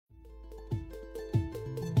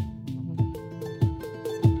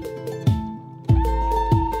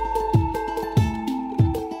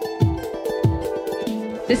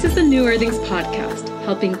This is the New Earthings podcast,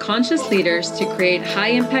 helping conscious leaders to create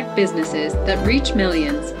high-impact businesses that reach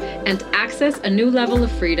millions and access a new level of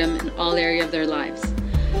freedom in all areas of their lives.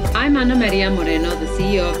 I'm Ana Maria Moreno, the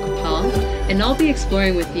CEO of Copal, and I'll be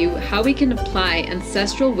exploring with you how we can apply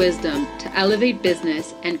ancestral wisdom to elevate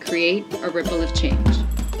business and create a ripple of change.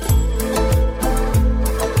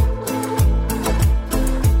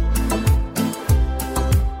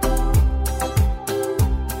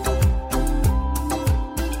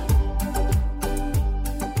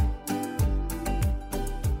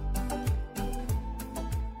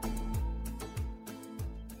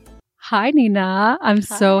 Hi, Nina. I'm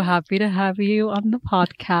so happy to have you on the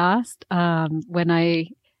podcast. When I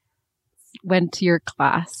went to your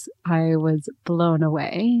class, I was blown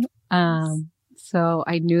away. So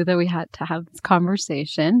I knew that we had to have this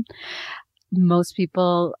conversation. Most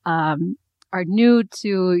people are new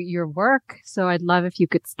to your work, so I'd love if you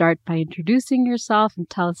could start by introducing yourself and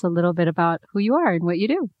tell us a little bit about who you are and what you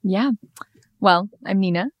do. Yeah. Well, I'm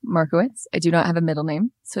Nina Markowitz. I do not have a middle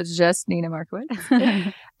name, so it's just Nina Markowitz.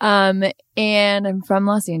 And I'm from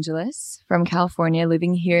Los Angeles, from California,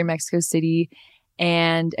 living here in Mexico City.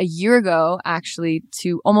 And a year ago, actually,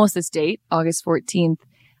 to almost this date, August 14th,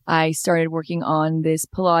 I started working on this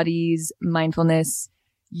Pilates, mindfulness,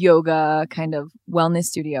 yoga kind of wellness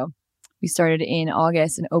studio. We started in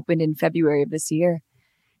August and opened in February of this year.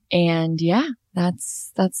 And yeah,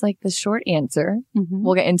 that's like the short answer. Mm-hmm.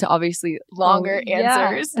 We'll get into obviously longer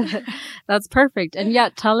answers. That's perfect. And yeah,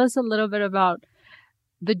 tell us a little bit about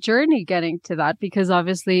the journey getting to that, because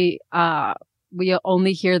obviously we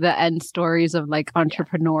only hear the end stories of like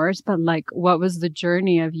entrepreneurs, but like what was the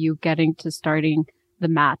journey of you getting to starting the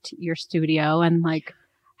Mat, your studio, and like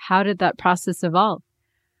how did that process evolve?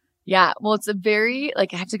 Yeah, well, it's a very I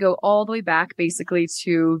have to go all the way back basically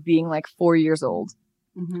to being like 4 years old.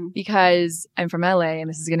 Mm-hmm. Because I'm from LA and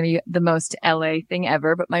this is going to be the most LA thing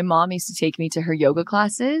ever. But my mom used to take me to her yoga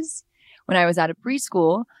classes when I was at a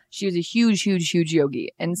preschool. She was a huge, huge, huge yogi.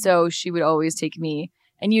 And so she would always take me,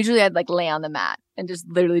 and usually I'd like lay on the mat and just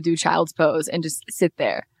literally do child's pose and just sit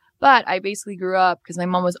there. But I basically grew up because my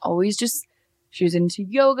mom was always she was into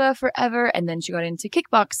yoga forever. And then she got into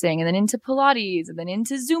kickboxing and then into Pilates and then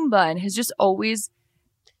into Zumba, and has just always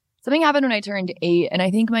something happened when I turned 8, and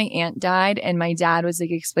I think my aunt died, and my dad was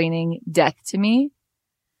like explaining death to me.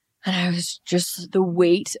 And I was just, the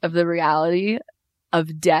weight of the reality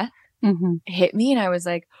of death hit me. And I was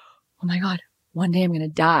like, oh my God, one day I'm going to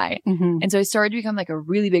die. Mm-hmm. And so I started to become like a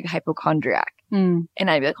really big hypochondriac. And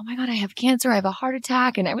I'd be like, oh my God, I have cancer. I have a heart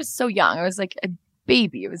attack. And I was so young. I was like a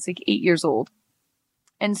baby. I was like 8 years old.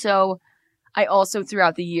 And so I also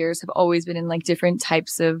throughout the years have always been in like different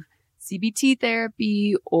types of CBT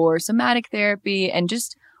therapy or somatic therapy, and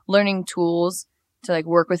just learning tools to like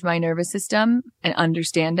work with my nervous system and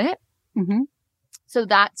understand it. Mm-hmm. So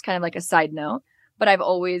that's kind of like a side note, but I've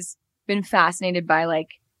always been fascinated by like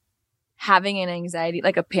having an anxiety,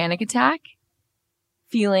 like a panic attack,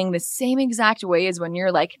 feeling the same exact way as when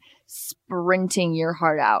you're like sprinting your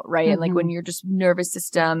heart out, right? Mm-hmm. And like when your just nervous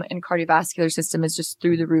system and cardiovascular system is just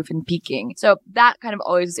through the roof and peaking. So that kind of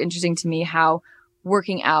always is interesting to me, how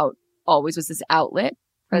working out always was this outlet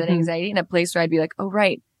for that anxiety, and a place where I'd be like, oh,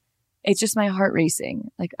 right, it's just my heart racing.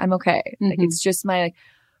 Like, I'm okay. Like, it's just my like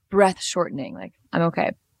breath shortening. Like, I'm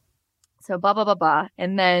okay. So blah, blah, blah, blah.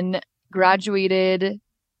 And then graduated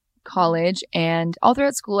college, and all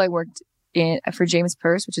throughout school, I worked for James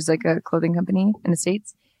Perse, which is like a clothing company in the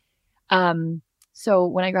States. So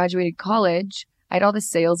when I graduated college, I had all this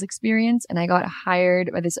sales experience, and I got hired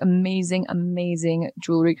by this amazing, amazing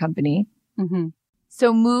jewelry company. Mm-hmm.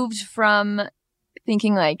 So moved from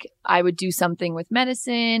thinking like I would do something with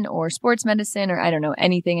medicine or sports medicine or I don't know,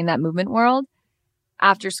 anything in that movement world.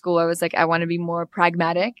 After school, I was like, I want to be more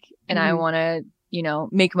pragmatic, and I want to,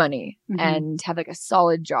 make money and have like a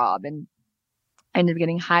solid job. And I ended up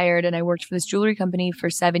getting hired, and I worked for this jewelry company for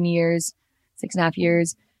 7 years, 6.5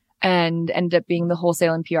 years, and ended up being the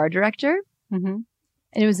wholesale and PR director. Mm-hmm.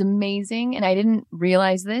 And it was amazing. And I didn't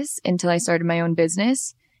realize this until I started my own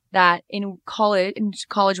business, that in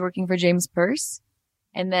college working for James Perse,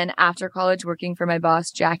 and then after college working for my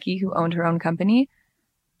boss, Jackie, who owned her own company,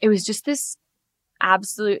 it was just this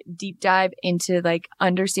absolute deep dive into like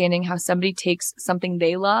understanding how somebody takes something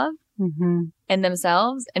they love and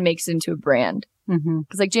themselves and makes it into a brand.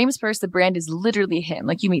 Because like James Perse, the brand is literally him.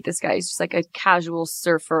 Like you meet this guy, he's just like a casual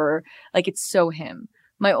surfer. Like it's so him.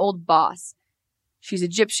 My old boss, she's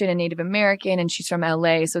Egyptian and Native American, and she's from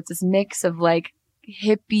LA. So it's this mix of like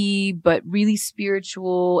hippie, but really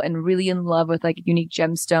spiritual and really in love with like unique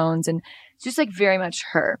gemstones, and just like very much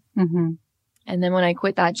her. And then when I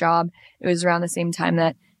quit that job, it was around the same time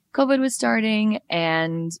that COVID was starting.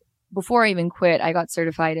 And before I even quit, I got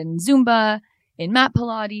certified in Zumba, in mat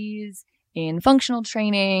Pilates, in functional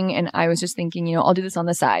training. And I was just thinking, you know, I'll do this on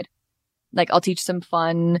the side. Like I'll teach some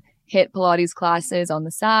fun HIIT Pilates classes on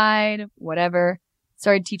the side, whatever.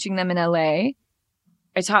 Started teaching them in LA.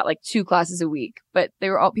 I taught like 2 classes a week, but they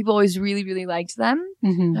were all, people always really, really liked them.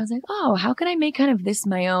 And I was like, oh, how can I make kind of this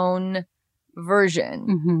my own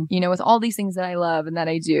version, you know, with all these things that I love and that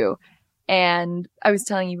I do. And I was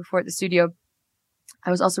telling you before at the studio,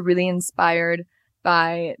 I was also really inspired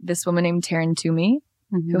by this woman named Taryn Toomey,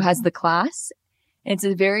 who has the class. And it's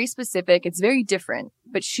a very specific, it's very different,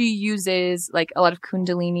 but she uses like a lot of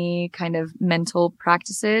Kundalini kind of mental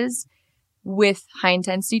practices with high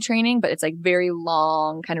intensity training, but it's like very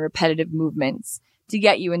long kind of repetitive movements to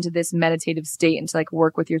get you into this meditative state and to like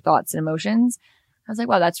work with your thoughts and emotions. I was like,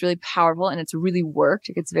 wow, that's really powerful and it's really worked.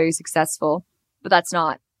 Like, it's very successful, but that's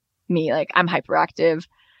not me. Like, I'm hyperactive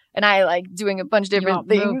and I like doing a bunch of different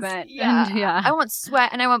things. Yeah. I want sweat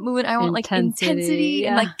and I want movement. I want like intensity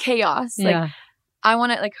and like chaos. Like, I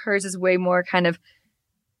want it, like, hers is way more kind of,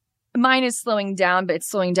 mine is slowing down, but it's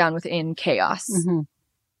slowing down within chaos.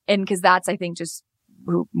 And because that's, I think, just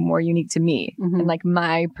more unique to me and like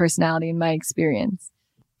my personality and my experience.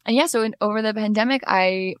 And yeah, so over the pandemic,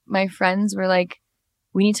 my friends were like,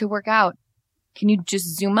 we need to work out. Can you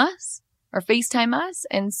just Zoom us or FaceTime us?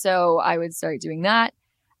 And so I would start doing that.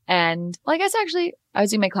 And well, I guess actually I was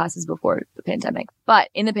doing my classes before the pandemic, but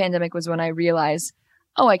in the pandemic was when I realized,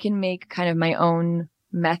 oh, I can make kind of my own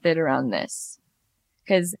method around this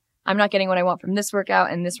because I'm not getting what I want from this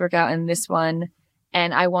workout and this workout and this one.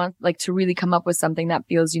 And I want like to really come up with something that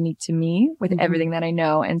feels unique to me with everything that I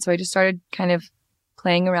know. And so I just started kind of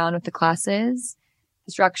playing around with the classes,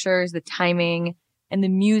 the structures, the timing, and the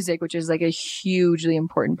music, which is like a hugely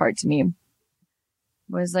important part to me.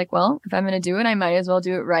 Was like, well, if I'm going to do it, I might as well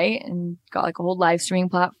do it right. And got like a whole live streaming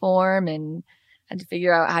platform and had to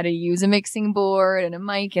figure out how to use a mixing board and a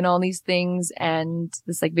mic and all these things and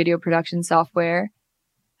this like video production software.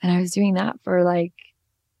 And I was doing that for like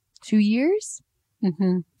 2 years.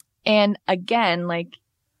 And again, like,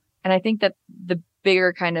 and I think that the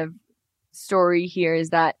bigger kind of story here is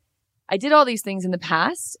that I did all these things in the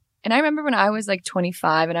past. And I remember when I was like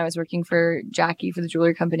 25 and I was working for Jackie for the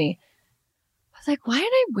jewelry company, I was like, why did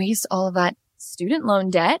I waste all of that student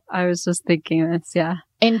loan debt? I was just thinking this,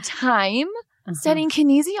 and time studying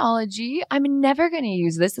kinesiology. I'm never going to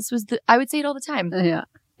use this. This was I would say it all the time. I'd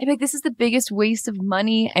be like, this is the biggest waste of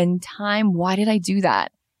money and time. Why did I do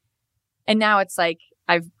that? And now it's like,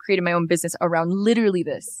 I've created my own business around literally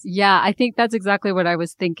this. Yeah, I think that's exactly what I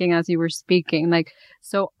was thinking as you were speaking. Like,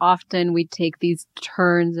 so often we take these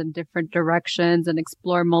turns in different directions and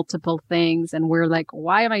explore multiple things. And we're like,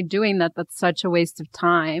 why am I doing that? That's such a waste of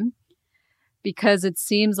time. Because it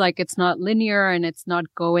seems like it's not linear and it's not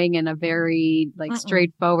going in a very like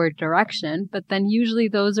straightforward direction. But then usually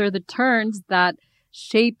those are the turns that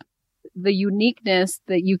shape the uniqueness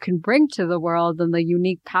that you can bring to the world, and the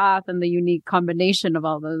unique path and the unique combination of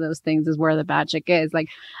all of those things is where the magic is. Like,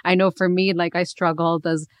 I know for me, like, I struggled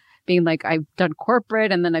as being like, I've done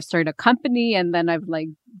corporate and then I've started a company and then I've like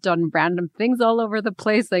done random things all over the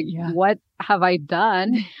place. Like, what have I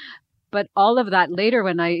done? But all of that later,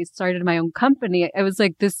 when I started my own company, it was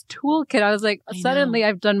like this toolkit. I was like, suddenly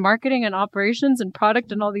I've done marketing and operations and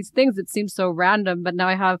product and all these things. It seems so random, but now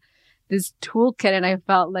I have this toolkit and I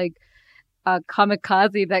felt like a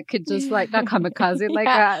kamikaze that could just like, not kamikaze,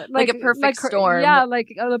 like a perfect storm. Yeah, like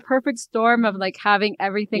the perfect storm of like having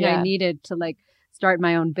everything I needed to like start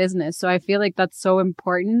my own business. So I feel like that's so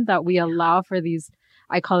important that we allow for these,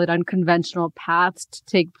 I call it unconventional paths to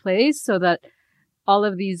take place so that all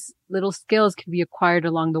of these little skills can be acquired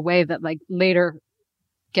along the way that like later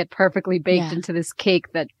get perfectly baked into this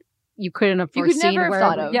cake that you couldn't have foreseen. You could never have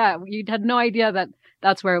thought of. Yeah, you had no idea that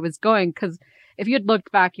that's where it was going because if you had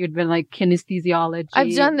looked back, you'd been like kinesthesiology.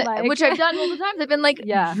 I've done that, which I've done all the times. I've been like,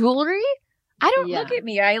 jewelry? I don't look at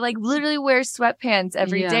me. I like literally wear sweatpants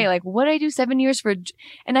every day. Like, what did I do 7 years for?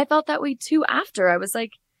 And I felt that way too after. I was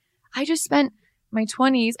like, I just spent my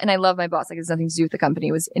 20s and I love my boss. Like, it's nothing to do with the company.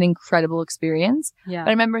 It was an incredible experience. Yeah. But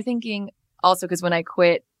I remember thinking also, because when I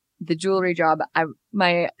quit the jewelry job,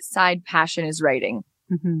 my side passion is writing.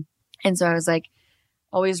 And so I was like,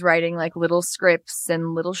 always writing like little scripts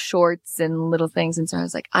and little shorts and little things. And so I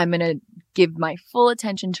was like, I'm going to give my full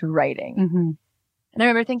attention to writing. And I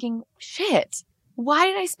remember thinking, shit, why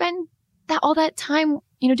did I spend all that time,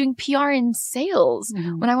 doing PR and sales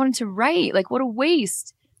when I wanted to write? Like, what a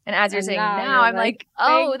waste. And as you're saying now, I'm like,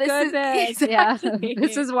 oh, this is exactly.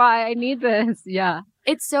 This is why I need this. Yeah.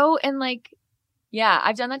 It's so, and like, Yeah,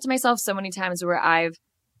 I've done that to myself so many times where I've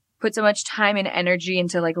put so much time and energy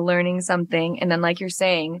into like learning something. And then like you're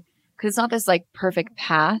saying, because it's not this like perfect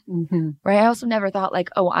path, right? I also never thought like,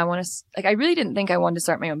 oh, I want to, like, I really didn't think I wanted to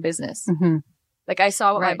start my own business. Like I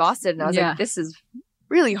saw what my boss did and I was like, this is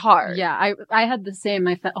really hard. Yeah, I had the same.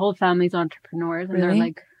 My whole family's entrepreneurs and they're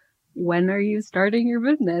like, when are you starting your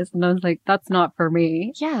business? And I was like, that's not for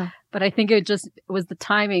me. Yeah. But I think it was the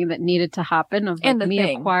timing that needed to happen of like,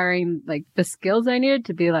 me acquiring like the skills I needed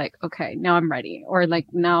to be like, okay, now I'm ready. Or like,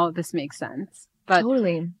 now this makes sense. But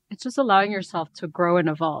it's just allowing yourself to grow and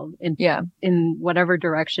evolve in whatever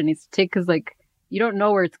direction needs to take. Cause like, you don't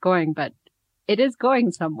know where it's going, but it is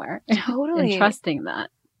going somewhere. Totally. And trusting that.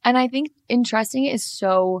 And I think entrusting it is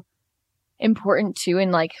so important too.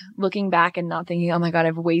 And like looking back and not thinking, oh my God,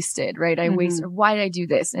 I've wasted, right? I wasted. Why did I do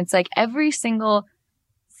this? And it's like every single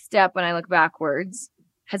step when I look backwards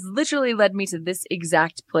has literally led me to this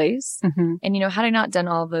exact place. And, you know, had I not done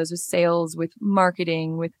all of those with sales, with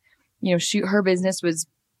marketing, with, you know, her business was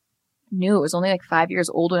new. It was only like 5 years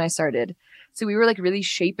old when I started. So we were like really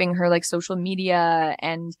shaping her like social media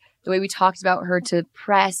and the way we talked about her to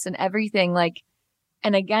press and everything. Like,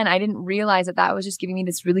 and again, I didn't realize that was just giving me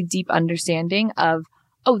this really deep understanding of,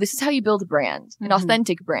 oh, this is how you build a brand, an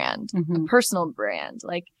authentic brand, a personal brand,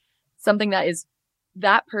 like something that is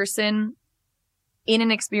that person in an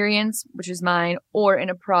experience, which is mine, or in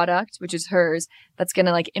a product, which is hers, that's going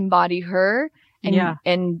to like embody her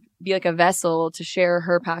and be like a vessel to share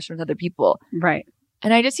her passion with other people. Right.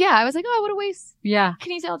 And I just, I was like, oh, what a waste. Yeah.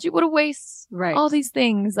 Kinesiology, what a waste. Right. All these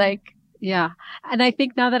things like. Yeah. And I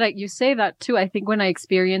think now that you say that too, I think when I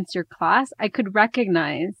experienced your class, I could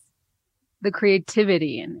recognize the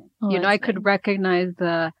creativity in it. Oh, you know, I could recognize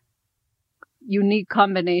the unique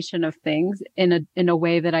combination of things in a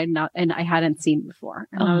way that I hadn't seen before.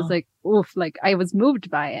 And I was like, oof, like I was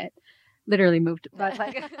moved by it. Literally moved. But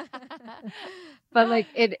like, but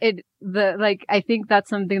like I think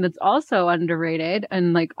that's something that's also underrated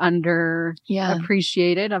and like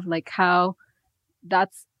appreciated of like how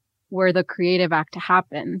that's where the creative act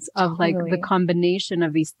happens of like the combination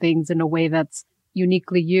of these things in a way that's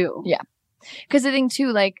uniquely you. Yeah. Because I think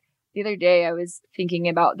too, like the other day I was thinking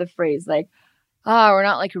about the phrase like, we're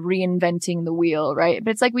not like reinventing the wheel, right?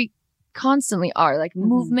 But it's like we constantly are, like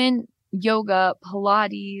movement, yoga,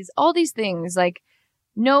 Pilates, all these things. Like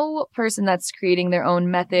no person that's creating their own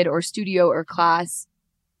method or studio or class,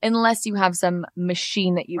 unless you have some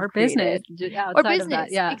machine that you've created. Or business.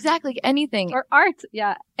 Exactly. Anything. Or art.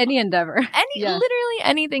 Yeah. Any endeavor. Literally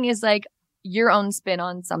anything is like your own spin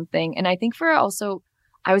on something. And I think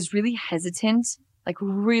I was really hesitant, like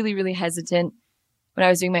really, really hesitant when I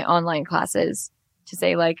was doing my online classes to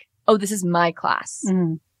say like, oh, this is my class.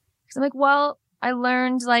 Because I'm like, well, I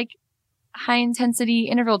learned like high intensity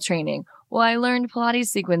interval training. Well, I learned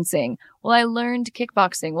Pilates sequencing. Well, I learned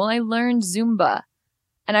kickboxing. Well, I learned Zumba.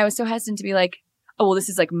 And I was so hesitant to be like, oh, well, this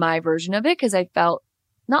is like my version of it. Cause I felt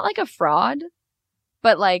not like a fraud,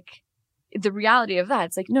 but like the reality of that.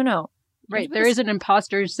 It's like, no. Right. There is an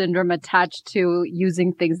imposter syndrome attached to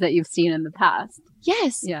using things that you've seen in the past.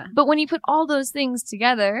 Yes. Yeah. But when you put all those things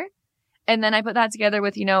together, and then I put that together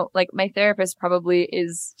with, you know, like my therapist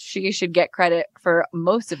she should get credit for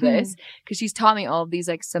most of this because she's taught me all of these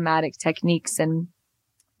like somatic techniques and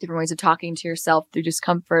different ways of talking to yourself through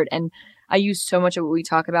discomfort. And I use so much of what we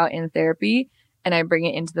talk about in therapy and I bring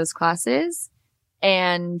it into those classes.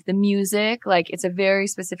 And the music, like it's a very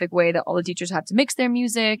specific way that all the teachers have to mix their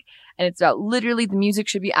music. And it's about literally the music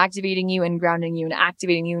should be activating you and grounding you and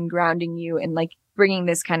activating you and grounding you and like bringing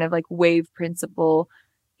this kind of like wave principle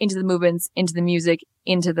into the movements, into the music,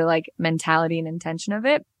 into the like mentality and intention of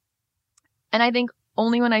it. And I think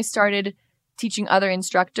only when I started teaching other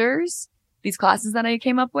instructors, these classes that I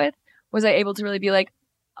came up with, was I able to really be like,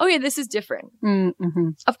 oh yeah, this is different.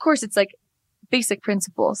 Of course, it's like basic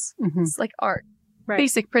principles. It's like art. Right.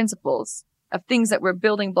 Basic principles of things that were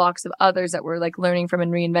building blocks of others that we're like learning from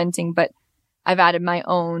and reinventing, but I've added my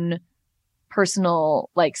own personal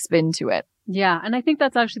like spin to it. Yeah. And I think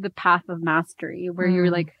that's actually the path of mastery where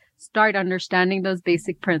you're like start understanding those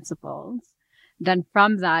basic principles. Then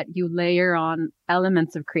from that, you layer on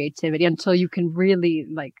elements of creativity until you can really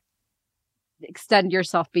like extend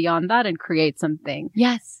yourself beyond that and create something.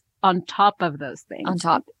 Yes. On top of those things. On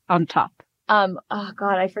top. Oh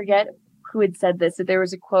God, I forget who had said this, that there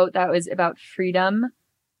was a quote that was about freedom.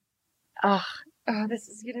 This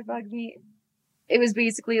is going to bug me. It was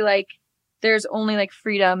basically like, there's only like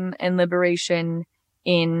freedom and liberation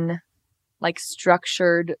in like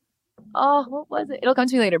structured, what was it? It'll come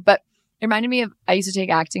to me later. But It reminded me of, I used to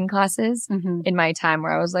take acting classes in my time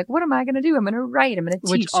where I was like, what am I going to do? I'm going to write. I'm going to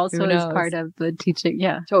teach. Which also is part of the teaching.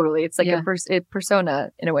 Yeah. Totally. It's like a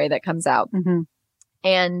persona in a way that comes out.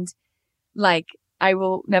 And like, I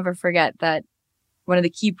will never forget that one of the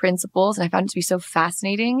key principles, and I found it to be so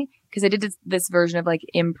fascinating because I did this version of like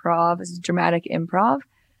improv, this dramatic improv,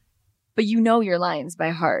 but you know your lines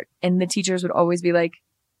by heart. And the teachers would always be like,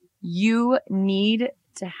 you need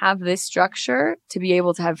to have this structure to be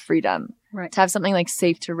able to have freedom, right? To have something like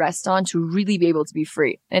safe to rest on, to really be able to be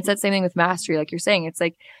free. And it's that same thing with mastery, like you're saying. It's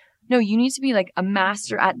like, no, you need to be like a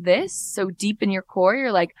master at this. So deep in your core,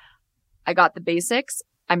 you're like, I got the basics.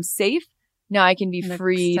 I'm safe. Now I can be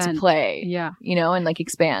free to play. Yeah. You know, and like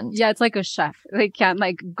expand. Yeah. It's like a chef. They can't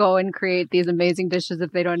like go and create these amazing dishes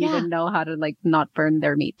if they don't even know how to like not burn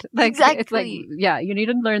their meat. Like, exactly. It's like, yeah, you need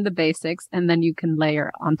to learn the basics and then you can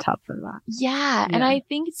layer on top of that. Yeah. And I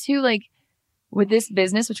think too, like with this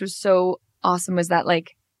business, which was so awesome, was that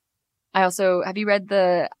like, I also, have you read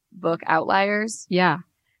the book Outliers? Yeah.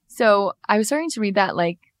 So I was starting to read that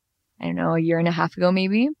like, I don't know, a year and a half ago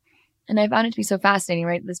maybe. And I found it to be so fascinating,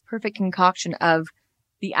 right? This perfect concoction of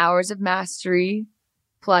the hours of mastery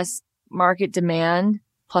plus market demand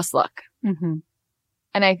plus luck. And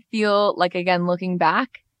I feel like, again, looking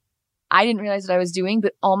back, I didn't realize what I was doing,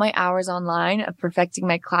 but all my hours online of perfecting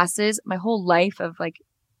my classes, my whole life of like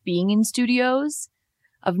being in studios,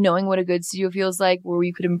 of knowing what a good studio feels like, where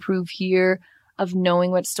we could improve here, of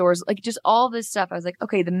knowing what stores, like just all this stuff. I was like,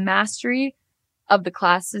 okay, the mastery of the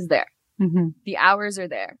class is there. The hours are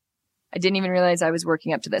there. I didn't even realize I was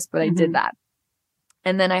working up to this, but I did that.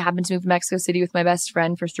 And then I happened to move to Mexico City with my best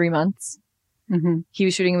friend for 3 months. He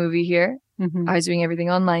was shooting a movie here. I was doing everything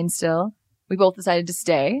online still. We both decided to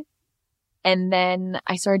stay. And then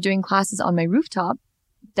I started doing classes on my rooftop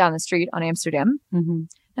down the street on Amsterdam.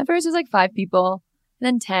 At first it was like 5 people, and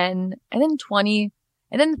then 10, and then 20,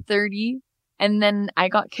 and then 30. And then I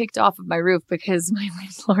got kicked off of my roof because my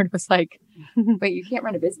landlord was like, wait, you can't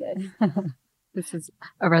run a business. This is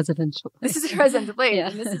a residential place. This is a residential place.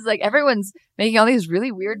 And this is like, everyone's making all these really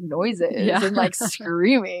weird noises and like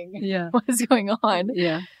screaming. What is going on?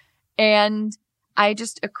 And I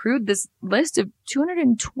just accrued this list of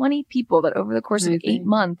 220 people that over the course of 8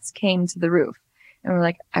 months came to the roof. And we're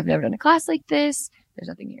like, I've never done a class like this. There's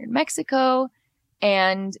nothing here in Mexico.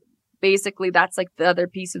 And basically that's like the other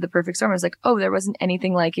piece of the perfect storm. I was like, oh, there wasn't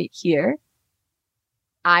anything like it here.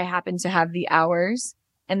 I happened to have the hours.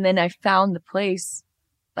 And then I found the place.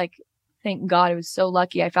 Like, thank God, it was so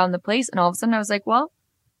lucky I found the place. And all of a sudden I was like, well,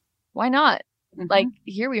 why not? Like,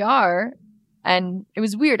 here we are. And it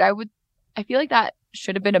was weird. I feel like that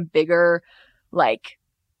should have been a bigger, like,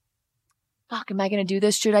 fuck, am I going to do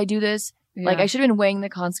this? Should I do this? Like, I should have been weighing the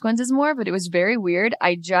consequences more, but it was very weird.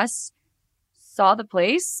 I just saw the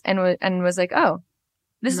place and was like, oh,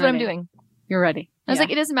 this is what I'm doing. You're ready. I was like,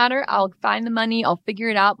 it doesn't matter. I'll find the money. I'll figure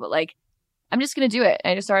it out. But like, I'm just going to do it.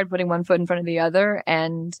 And I just started putting one foot in front of the other.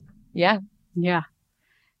 And yeah.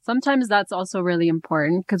 Sometimes that's also really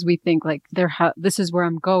important because we think like this is where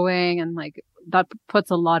I'm going. And like that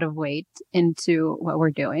puts a lot of weight into what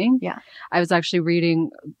we're doing. I was actually reading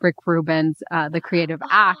Rick Rubin's The Creative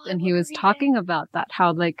Act. And he was talking about that,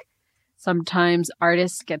 how like sometimes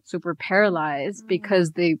artists get super paralyzed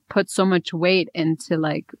because they put so much weight into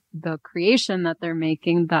like the creation that they're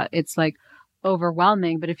making that it's like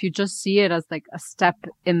overwhelming. But if you just see it as like a step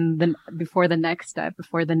before the next step,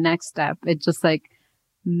 it just like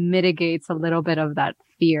mitigates a little bit of that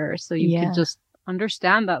fear. So you can just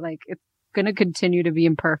understand that like it's going to continue to be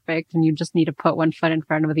imperfect and you just need to put one foot in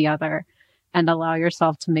front of the other and allow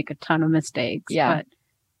yourself to make a ton of mistakes. But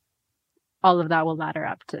all of that will ladder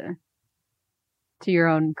up to your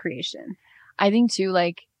own creation. I think too,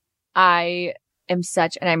 like I am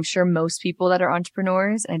such, and I'm sure most people that are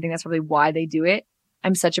entrepreneurs, and I think that's probably why they do it.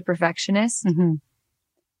 I'm such a perfectionist.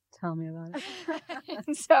 Tell me about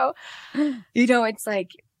it. So, you know, it's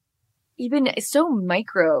like, even it's so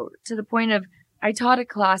micro to the point of, I taught a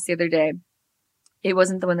class the other day. It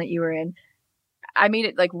wasn't the one that you were in. I made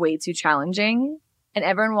it like way too challenging and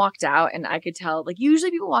everyone walked out and I could tell, like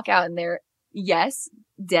usually people walk out and they're,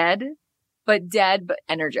 dead, but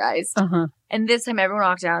energized. And this time everyone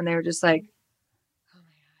walked out and they were just like,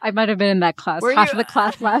 I might have been in that class. Half of the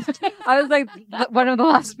class left. I was like one of the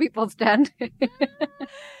last people standing.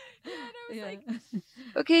 Like,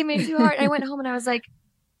 okay, made it too hard. I went home and I was like,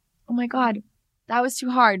 oh my God, that was too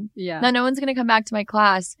hard. Now no one's going to come back to my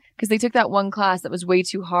class because they took that one class that was way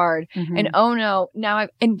too and oh no, now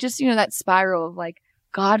and just, you know, that spiral of like,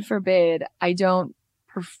 God forbid I don't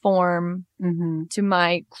perform to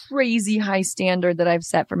my crazy high standard that I've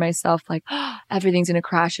set for myself. Like, everything's going to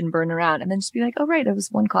crash and burn around. And then just be like, oh, right, it was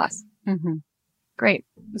one class. Great.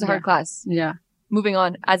 It was a hard class. Yeah. Moving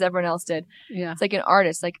on, as everyone else did. Yeah. It's like an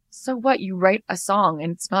artist. Like, so what? You write a song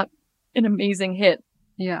and it's not an amazing hit.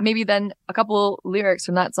 Yeah. Maybe then a couple lyrics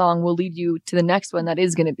from that song will lead you to the next one that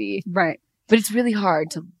is going to be. Right. But it's really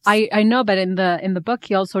hard to. I know, but in the book,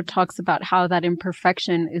 he also talks about how that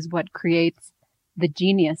imperfection is what creates the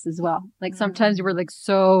genius as well. Like sometimes you were like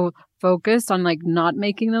so focused on like not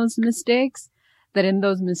making those mistakes that in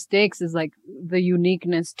those mistakes is like the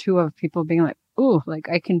uniqueness too of people being like, ooh, like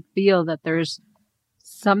I can feel that there's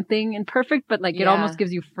something imperfect, but like it almost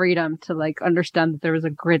gives you freedom to like understand that there was a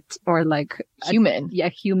grit or like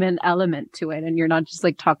human element to it, and you're not just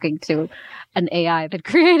like talking to an AI that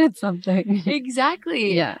created something.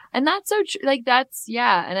 Exactly. Yeah. And that's so true. Like that's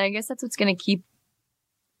and I guess that's what's going to keep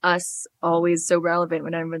us always so relevant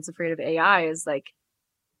when everyone's afraid of AI is like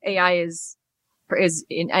AI is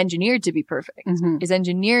engineered to be perfect, is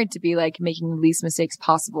engineered to be like making the least mistakes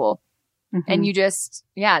possible. And you just,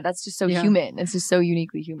 that's just so human. It's just so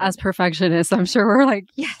uniquely human. As perfectionists, I'm sure we're like,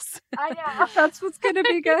 yes, I know. That's what's going to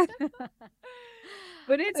be good.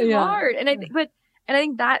 But it's hard. And I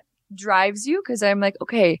think that drives you because I'm like,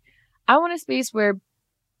 okay, I want a space where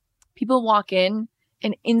people walk in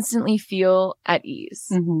and instantly feel at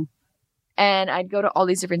ease. And I'd go to all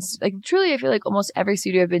these different, like truly, I feel like almost every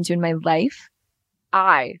studio I've been to in my life,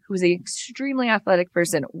 I, who's an extremely athletic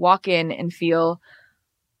person, walk in and feel,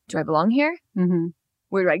 do I belong here?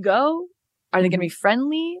 Where do I go? Are they going to be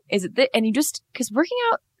friendly? Is it and you just, because working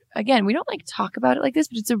out, again, we don't like talk about it like this,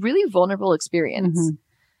 but it's a really vulnerable experience.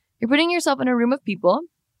 You're putting yourself in a room of people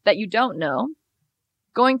that you don't know,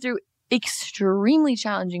 going through extremely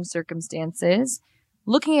challenging circumstances,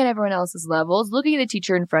 looking at everyone else's levels, looking at a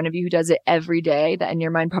teacher in front of you who does it every day that in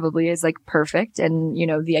your mind probably is like perfect and, you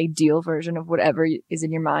know, the ideal version of whatever is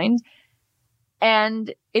in your mind.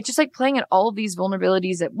 And it's just like playing at all of these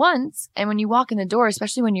vulnerabilities at once. And when you walk in the door,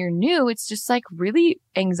 especially when you're new, it's just like really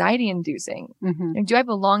anxiety inducing. Like, do I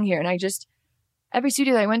belong here? And I just, every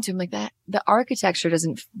studio that I went to, I'm like, that the architecture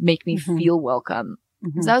doesn't make me feel welcome.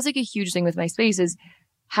 So that was like a huge thing with my space is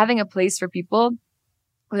having a place for people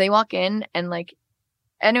where they walk in and like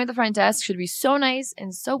anyone at the front desk should be so nice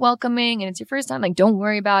and so welcoming. And it's your first time. Like, don't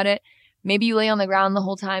worry about it. Maybe you lay on the ground the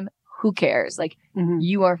whole time. Who cares? Like,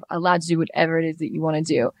 you are allowed to do whatever it is that you want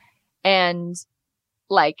to do. And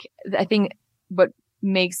like, I think what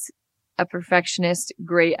makes a perfectionist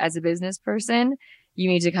great as a business person, you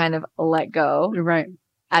need to kind of let go. Right.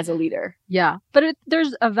 As a leader. Yeah. But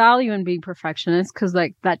there's a value in being perfectionist because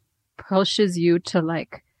like that pushes you to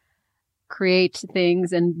like create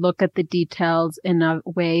things and look at the details in a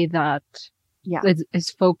way that is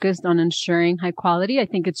focused on ensuring high quality. I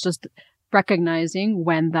think it's just recognizing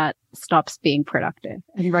when that stops being productive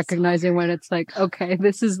and recognizing when it's like, okay,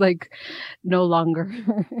 this is like no longer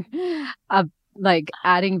like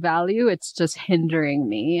adding value. It's just hindering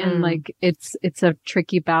me. And like, it's a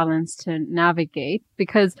tricky balance to navigate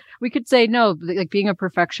because we could say, no, like being a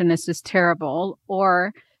perfectionist is terrible,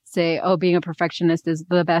 or say, oh, being a perfectionist is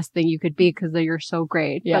the best thing you could be because you're so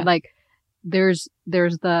great. But like, there's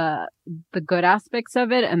the good aspects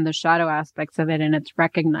of it and the shadow aspects of it, and it's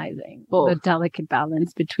recognizing the delicate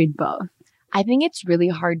balance between both. I think it's really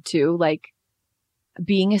hard too, like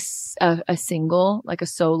being a single, like a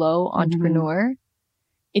solo entrepreneur.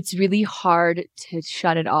 It's really hard to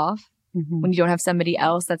shut it off when you don't have somebody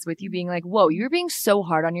else that's with you being like, whoa, you're being so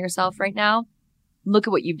hard on yourself right now. Look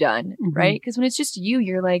at what you've done, right? Because when it's just you,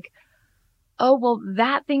 you're like, oh, well,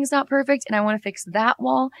 that thing's not perfect and I want to fix that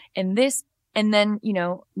wall and this. And then, you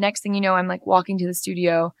know, next thing you know, I'm like walking to the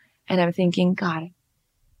studio and I'm thinking, God,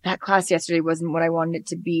 that class yesterday wasn't what I wanted it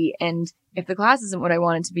to be. And if the class isn't what I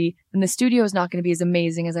want it to be, then the studio is not going to be as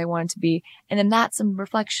amazing as I want it to be. And then that's a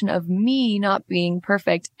reflection of me not being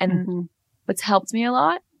perfect. And what's helped me a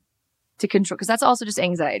lot to control, because that's also just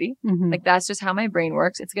anxiety. Like that's just how my brain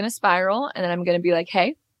works. It's going to spiral. And then I'm going to be like,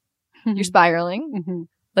 hey, you're spiraling.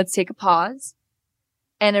 Let's take a pause.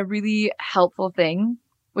 And a really helpful thing,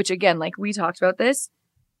 which again, like we talked about this,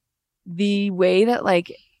 the way that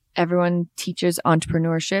like everyone teaches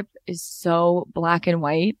entrepreneurship is so black and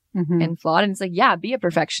white and flawed. And it's like, yeah, be a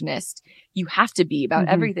perfectionist. You have to be about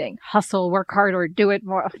everything. Hustle, work hard, or do it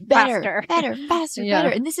more faster. Better.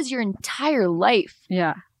 And this is your entire life.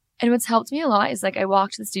 Yeah. And what's helped me a lot is like I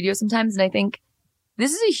walk to the studio sometimes and I think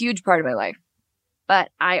this is a huge part of my life.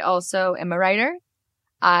 But I also am a writer.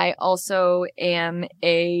 I also am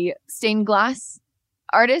a stained glass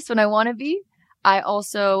artist when I want to be. I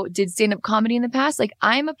also did stand-up comedy in the past. Like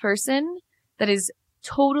I'm a person that is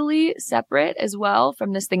totally separate as well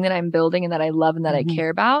from this thing that I'm building and that I love and that I care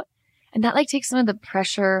about. And that like takes some of the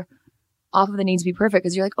pressure off of the need to be perfect,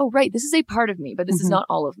 because you're like, oh, right, this is a part of me, but this is not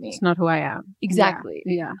all of me. It's not who I am. Exactly.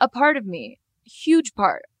 Yeah. A part of me, huge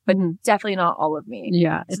part, but definitely not all of me.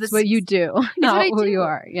 Yeah. So it's what you do, not who you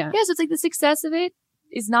are. Yeah. Yeah. So it's like the success of it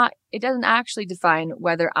is not, it doesn't actually define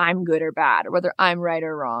whether I'm good or bad, or whether I'm right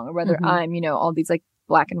or wrong, or whether I'm, all these like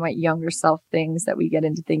black and white younger self things that we get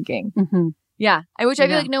into thinking. Yeah. Which I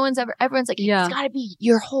feel like everyone's like, it's got to be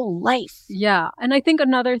your whole life. Yeah. And I think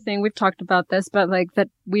another thing, we've talked about this, but like that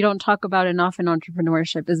we don't talk about enough in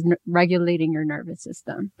entrepreneurship is regulating your nervous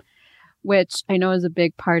system, which I know is a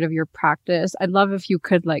big part of your practice. I'd love if you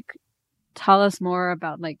could like tell us more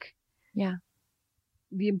about like,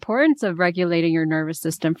 the importance of regulating your nervous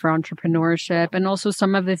system for entrepreneurship, and also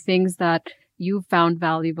some of the things that you found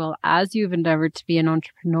valuable as you've endeavored to be an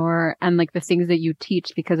entrepreneur, and like the things that you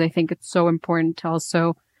teach, because I think it's so important to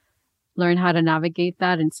also learn how to navigate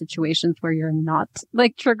that in situations where you're not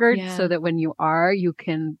like triggered, so that when you are, you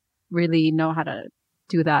can really know how to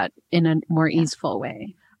do that in a more easeful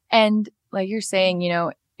way. And like you're saying,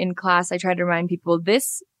 in class, I try to remind people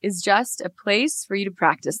this is just a place for you to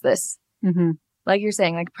practice this. Like you're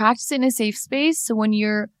saying, like practice it in a safe space. So when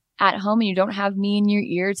you're at home and you don't have me in your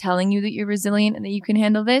ear telling you that you're resilient and that you can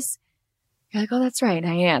handle this, you're like, oh, that's right,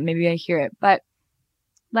 I am. Maybe I hear it. But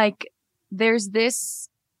like there's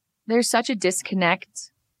such a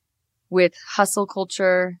disconnect with hustle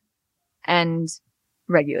culture and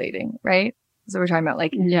regulating, right? So we're talking about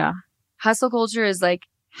like, hustle culture is like,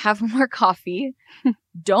 have more coffee,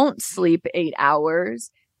 don't sleep 8 hours.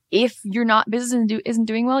 If your business isn't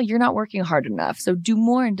doing well, you're not working hard enough. So do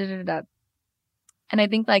more and da-da-da-da. And I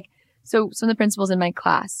think like, so some of the principles in my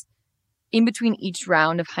class, in between each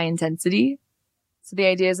round of high intensity. So the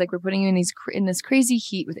idea is like, we're putting you in this crazy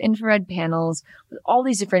heat with infrared panels, with all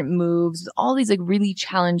these different moves, with all these like really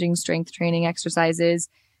challenging strength training exercises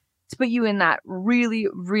to put you in that really,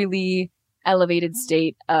 really elevated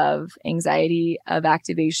state of anxiety, of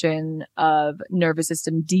activation, of nervous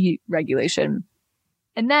system deregulation.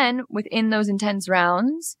 And then within those intense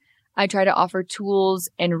rounds, I try to offer tools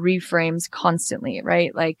and reframes constantly,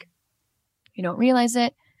 right? Like you don't realize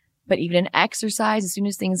it, but even in exercise, as soon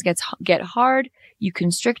as things get hard, you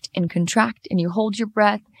constrict and contract and you hold your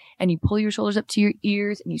breath and you pull your shoulders up to your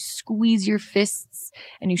ears and you squeeze your fists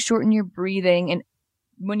and you shorten your breathing. And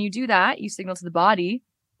when you do that, you signal to the body,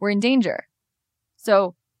 we're in danger.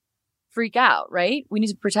 So freak out, right? We need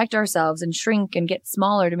to protect ourselves and shrink and get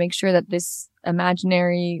smaller to make sure that this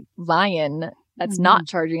imaginary lion that's not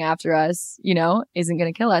charging after us, isn't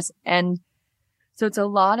going to kill us. And so it's a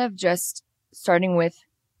lot of just starting with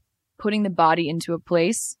putting the body into a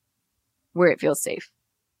place where it feels safe.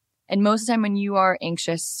 And most of the time when you are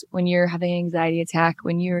anxious, when you're having an anxiety attack,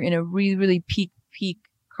 when you're in a really, really peak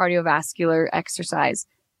cardiovascular exercise,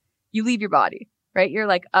 you leave your body, right? You're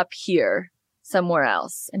like up here somewhere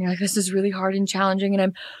else. And you're like, this is really hard and challenging. And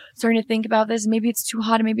I'm starting to think about this. Maybe it's too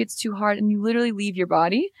hot and maybe it's too hard. And you literally leave your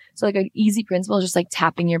body. So like an easy principle is just like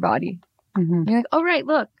tapping your body. And you're like, oh, right,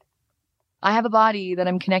 look, I have a body that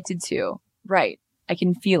I'm connected to. Right. I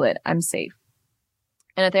can feel it. I'm safe.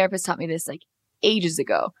 And a therapist taught me this like ages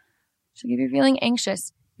ago. So if you're feeling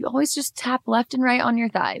anxious, you always just tap left and right on your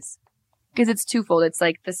thighs, because it's twofold. It's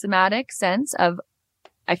like the somatic sense of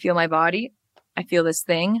I feel my body. I feel this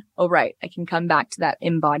thing. Oh, right. I can come back to that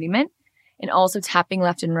embodiment. And also tapping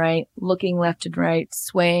left and right, looking left and right,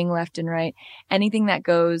 swaying left and right, anything that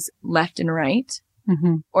goes left and right.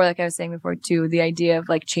 Or like I was saying before too, the idea of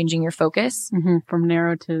like changing your focus from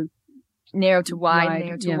narrow to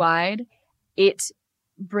wide. It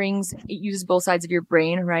uses both sides of your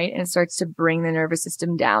brain, right? And it starts to bring the nervous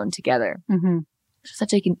system down together.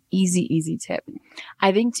 Such like an easy tip.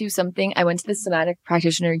 I think too, I went to the somatic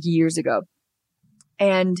practitioner years ago,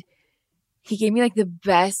 and he gave me like the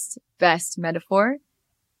best metaphor.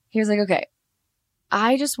 He was like, okay,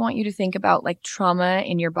 I just want you to think about like trauma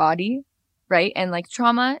in your body, right? And like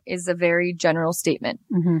trauma is a very general statement,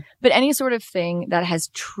 but any sort of thing that has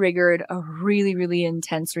triggered a really, really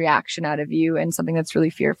intense reaction out of you and something that's really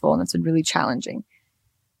fearful and that's been really challenging.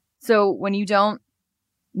 So when you don't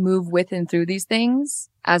move with and through these things,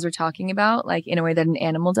 as we're talking about, like in a way that an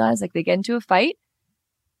animal does, like they get into a fight,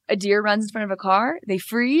 a deer runs in front of a car, they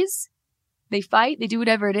freeze, they fight, they do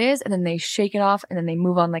whatever it is, and then they shake it off and then they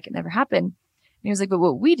move on like it never happened. And he was like, but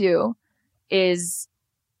what we do is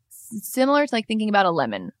similar to like thinking about a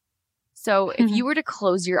lemon. So if you were to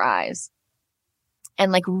close your eyes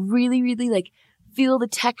and like really, really like feel the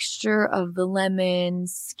texture of the lemon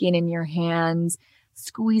skin in your hands,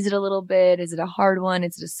 squeeze it a little bit? Is it a hard one?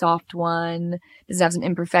 Is it a soft one? Does it have some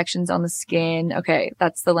imperfections on the skin? Okay,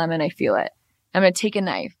 that's the lemon. I feel it. I'm going to take a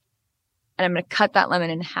knife and I'm going to cut that lemon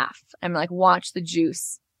in half. I'm like, watch the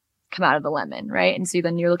juice come out of the lemon, right? And so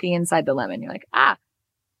then you're looking inside the lemon. You're like,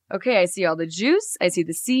 okay, I see all the juice. I see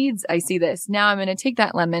the seeds. I see this. Now I'm going to take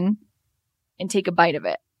that lemon and take a bite of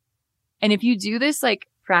it. And if you do this, like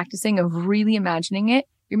practicing of really imagining it,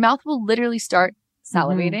 your mouth will literally start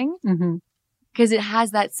salivating because it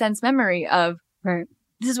has that sense memory of,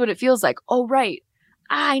 this is what it feels like. Oh, right.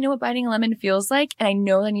 I know what biting a lemon feels like. And I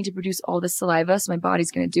know I need to produce all this saliva. So my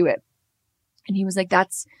body's going to do it. And he was like,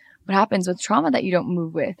 that's what happens with trauma that you don't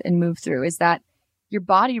move with and move through, is that your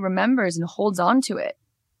body remembers and holds on to it.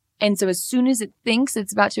 And so as soon as it thinks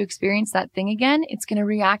it's about to experience that thing again, it's going to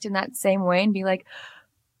react in that same way and be like,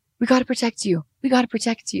 we got to protect you. We got to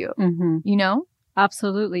protect you. You know?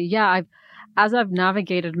 Absolutely. Yeah. As I've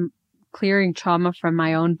navigated clearing trauma from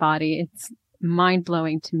my own body, it's mind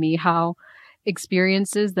blowing to me how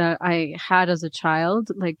experiences that I had as a child,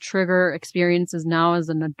 like trigger experiences now as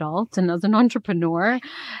an adult and as an entrepreneur.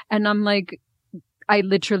 And I'm like, I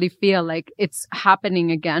literally feel like it's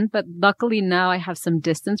happening again. But luckily now I have some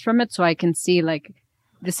distance from it. So I can see like,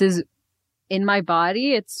 this is in my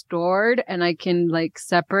body, it's stored and I can like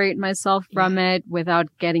separate myself from it without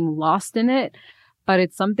getting lost in it. But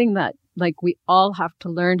it's something that like we all have to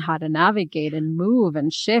learn how to navigate and move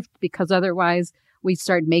and shift, because otherwise we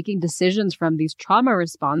start making decisions from these trauma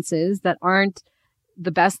responses that aren't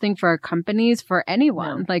the best thing for our companies, for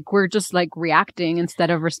anyone. No. Like we're just like reacting instead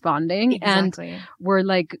of responding. Exactly. And we're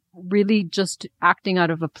like really just acting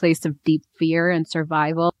out of a place of deep fear and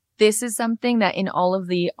survival. This is something that in all of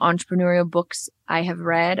the entrepreneurial books I have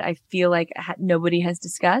read, I feel like nobody has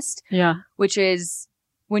discussed. Yeah. Which is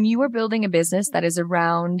when you are building a business that is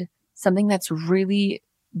around something that's really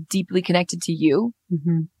deeply connected to you,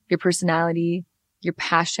 your personality, your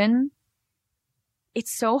passion,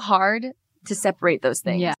 it's so hard to separate those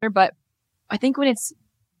things. Yeah. But I think when it's,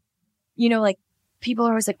 you know, like people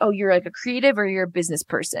are always like, oh, you're like a creative or you're a business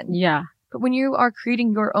person. Yeah. But when you are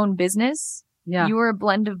creating your own business, you are a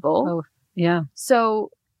blend of both. Oh, yeah. So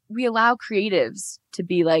we allow creatives to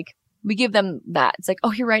be like, we give them that. It's like,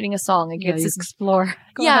 oh, you're writing a song. Like, it's this explore.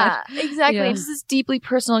 Exactly. Yeah. It's this deeply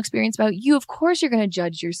personal experience about you. Of course, you're going to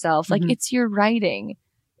judge yourself. Like, it's your writing.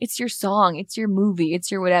 It's your song. It's your movie. It's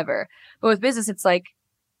your whatever. But with business, it's like,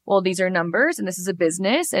 well, these are numbers and this is a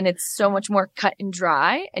business and it's so much more cut and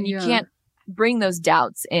dry and you can't bring those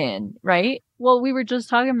doubts in, right? Well, we were just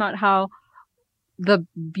talking about how the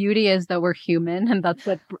beauty is that we're human and that's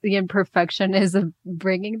what the imperfection is of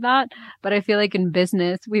bringing that. But I feel like in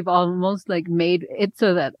business, we've almost like made it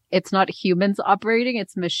so that it's not humans operating,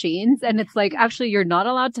 it's machines. And it's like, actually, you're not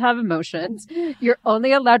allowed to have emotions. You're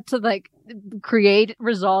only allowed to like create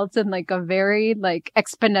results in like a very like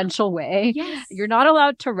exponential way. Yes. You're not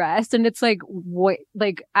allowed to rest. And it's like, wait,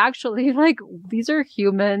 like actually like these are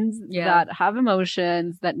humans that have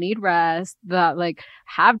emotions, that need rest, that like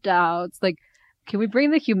have doubts. Like, can we bring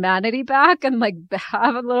the humanity back and like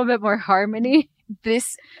have a little bit more harmony?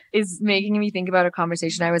 This is making me think about a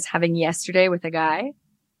conversation I was having yesterday with a guy,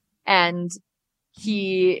 and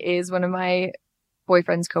he is one of my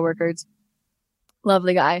boyfriend's coworkers.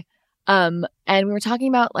 Lovely guy. And we were talking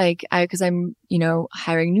about like, cause I'm, you know,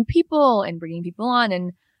 hiring new people and bringing people on,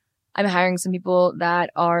 and I'm hiring some people that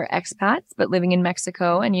are expats, but living in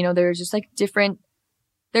Mexico. And, you know, there's just like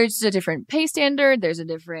there's just a different pay standard. There's a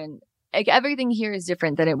different, like everything here is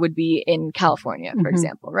different than it would be in California, for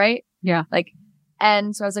example, right? Yeah. Like,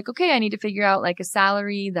 and so I was like, okay, I need to figure out like a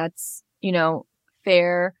salary that's, you know,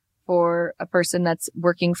 fair for a person that's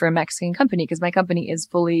working for a Mexican company, because my company is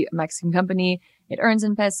fully a Mexican company. It earns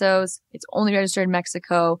in pesos. It's only registered in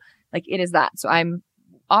Mexico. Like it is that. So I'm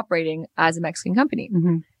operating as a Mexican company.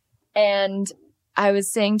 And I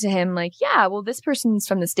was saying to him like, yeah, well, this person's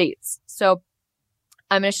from the States. So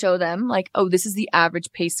I'm going to show them like, oh, this is the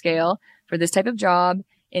average pay scale for this type of job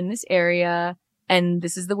in this area. And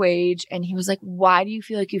this is the wage. And he was like, why do you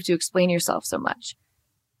feel like you have to explain yourself so much?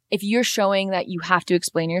 If you're showing that you have to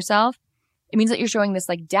explain yourself, it means that you're showing this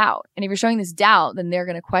like doubt. And if you're showing this doubt, then they're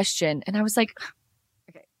going to question. And I was like,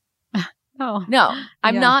 okay, no,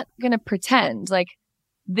 I'm not going to pretend like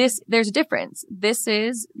this. There's a difference.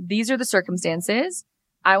 These are the circumstances.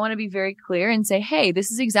 I want to be very clear and say, hey,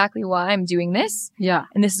 this is exactly why I'm doing this. Yeah.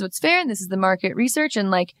 And this is what's fair. And this is the market research.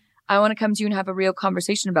 And like, I want to come to you and have a real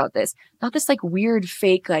conversation about this. Not this like weird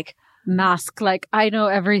fake, like mask, like I know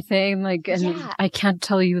everything, like, and I can't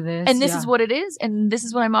tell you this. And this is what it is. And this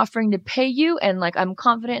is what I'm offering to pay you. And like, I'm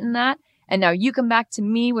confident in that. And now you come back to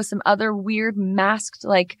me with some other weird masked,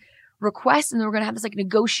 like request, and then we're going to have this like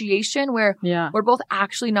negotiation where we're both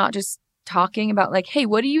actually not just talking about like, hey,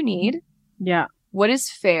 what do you need? Yeah. What is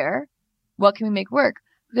fair? What can we make work?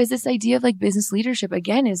 Because this idea of like business leadership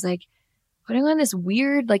again is like putting on this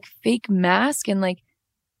weird like fake mask and like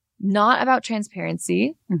not about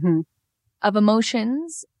transparency of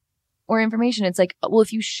emotions or information. It's like, well,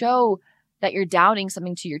 if you show that you're doubting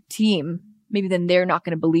something to your team, maybe then they're not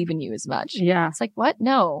going to believe in you as much. Yeah. It's like, what?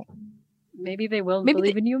 No. Maybe they will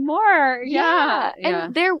believe in you more. Yeah.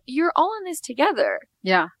 And you're all in this together.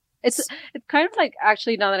 Yeah. It's kind of like,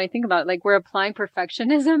 actually, now that I think about it, like we're applying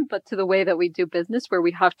perfectionism, but to the way that we do business, where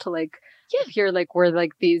we have to like appear like we're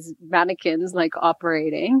like these mannequins like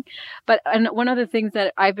operating. And one of the things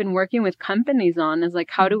that I've been working with companies on is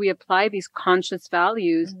like, how do we apply these conscious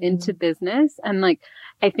values into business? And like,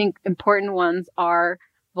 I think important ones are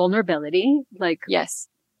vulnerability, like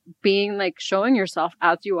being like showing yourself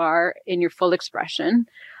as you are in your full expression.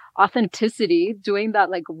 Authenticity, doing that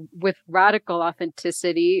like with radical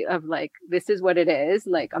authenticity of like, this is what it is.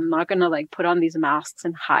 Like, I'm not going to like put on these masks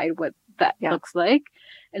and hide what that looks like.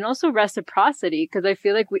 And also reciprocity, because I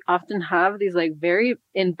feel like we often have these like very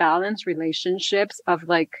imbalanced relationships of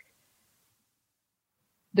like,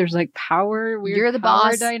 there's like power, you're the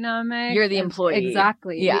boss dynamic. You're the employee.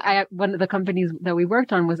 Exactly. Yeah. One of the companies that we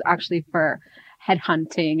worked on was actually for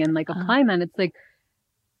headhunting and like applying that. It's like,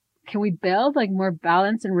 can we build like more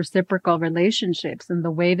balanced and reciprocal relationships in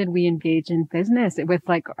the way that we engage in business with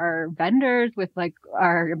like our vendors, with like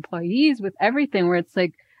our employees, with everything, where it's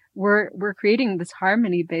like we're creating this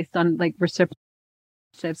harmony based on like reciprocity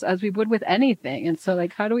as we would with anything. And so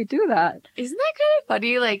like, how do we do that? Isn't that kind of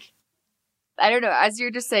funny? Like, I don't know, as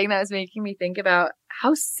you're just saying that, was making me think about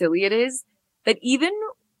how silly it is that even,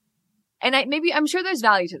 and I'm sure there's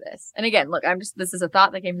value to this. And again, look, this is a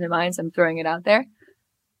thought that came to my mind, so I'm throwing it out there.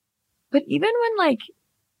 But even when like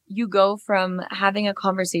you go from having a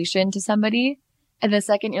conversation to somebody and the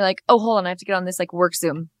second you're like, oh, hold on, I have to get on this like work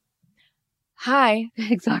Zoom. Hi.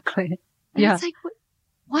 Exactly. And it's like,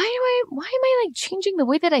 why am I like changing the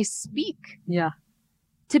way that I speak? Yeah.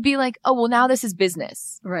 To be like, oh, well, now this is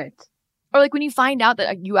business. Right. Or like when you find out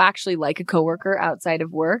that you actually like a coworker outside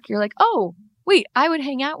of work, you're like, oh, wait, I would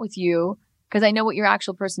hang out with you because I know what your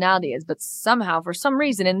actual personality is. But somehow, for some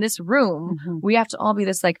reason, in this room, we have to all be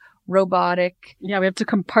this like robotic. Yeah, we have to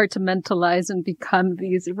compartmentalize and become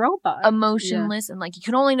these robots. Emotionless. And like you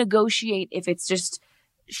can only negotiate if it's just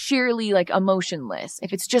sheerly like emotionless,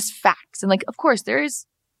 if it's just facts. And like, of course, there is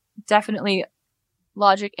definitely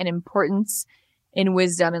logic and importance in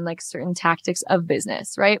wisdom and like certain tactics of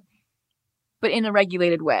business, right? But in a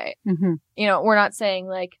regulated way. You know, we're not saying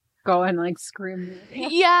like, go and like scream.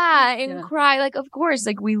 And cry. Like, of course,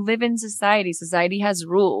 like we live in society. Society has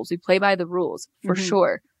rules. We play by the rules for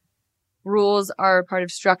sure. Rules are part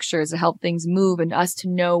of structures to help things move and us to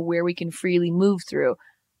know where we can freely move through.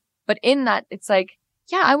 But in that, it's like,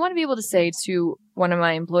 yeah, I want to be able to say to one of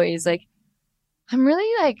my employees, like, I'm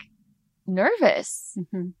really like nervous.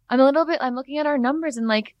 I'm looking at our numbers and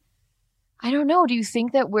like, I don't know. Do you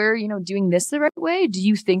think that we're, doing this the right way? Do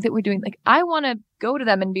you think that we're doing like, I want to go to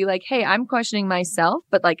them and be like, hey, I'm questioning myself,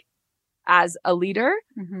 but like as a leader,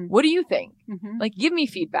 what do you think? Like, give me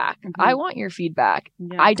feedback. I want your feedback.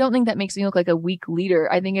 Yeah. I don't think that makes me look like a weak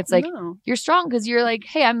leader. I think it's like, you're strong because you're like,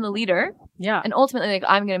 hey, I'm the leader. Yeah. And ultimately, like,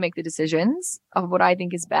 I'm going to make the decisions of what I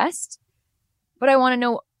think is best. But I want to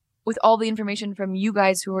know with all the information from you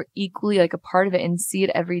guys who are equally like a part of it and see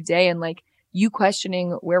it every day, and like, you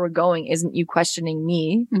questioning where we're going isn't you questioning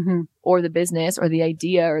me or the business or the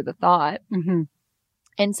idea or the thought.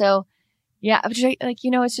 And so, yeah, like,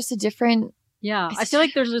 it's just a different. Yeah. I feel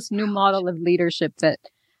like there's this new model of leadership that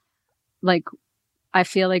like, I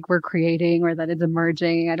feel like we're creating or that it's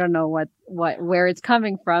emerging. I don't know where it's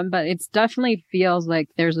coming from, but it's definitely feels like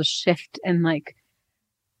there's a shift in like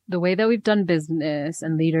the way that we've done business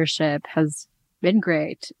and leadership has been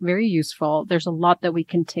great, very useful. There's a lot that we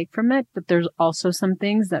can take from it, but there's also some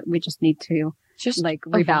things that we just need to just like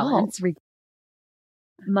rebalance.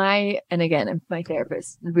 And again, my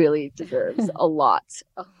therapist really deserves a lot.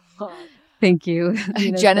 Thank you,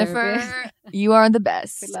 Jennifer. You are the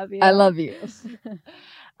best. We love you. I love you.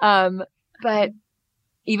 But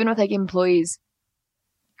even with like employees,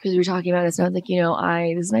 because we were talking about this, and I was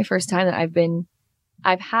like, this is my first time that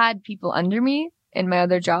I've had people under me in my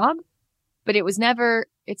other job. But it was never,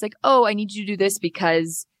 it's like, oh, I need you to do this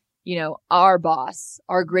because, our boss,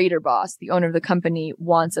 our greater boss, the owner of the company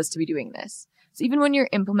wants us to be doing this. So even when you're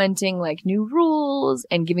implementing like new rules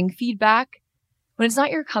and giving feedback, when it's not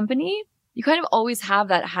your company, you kind of always have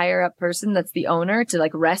that higher up person that's the owner to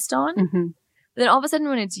like rest on. But then all of a sudden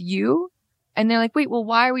when it's you, And they're like, wait, well,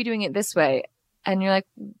 why are we doing it this way? And you're like,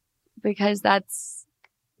 because that's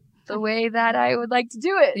the way that I would like to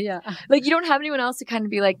do it. Yeah. Like, you don't have anyone else to kind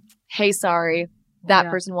of be like, hey, sorry, that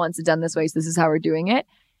person wants it done this way, so this is how we're doing it.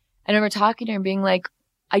 I remember talking to her and being like,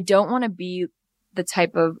 I don't want to be the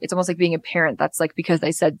type of, it's almost like being a parent that's like, because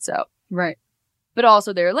I said so. Right. But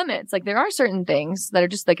also there are limits. Like, there are certain things that are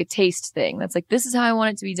just like a taste thing. That's like, this is how I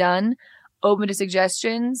want it to be done. Open to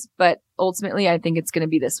suggestions, but ultimately I think it's going to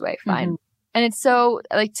be this way. Fine. Mm-hmm. And it's so,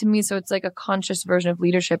 like, to me, so it's like a conscious version of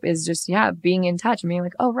leadership is just, being in touch and being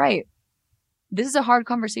like, oh, right. This is a hard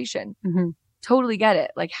conversation. Mm-hmm. Totally get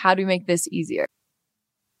it. Like, how do we make this easier?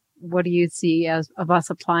 What do you see as of us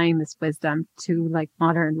applying this wisdom to like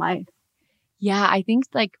modern life? Yeah, I think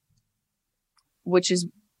like, which is,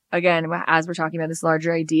 again, as we're talking about this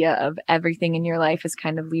larger idea of everything in your life is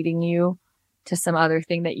kind of leading you to some other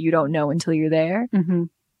thing that you don't know until you're there. Mm-hmm.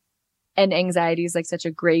 And anxiety is like such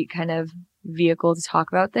a great kind of vehicle to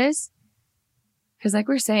talk about this. Because like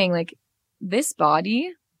we're saying, like this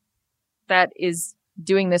body that is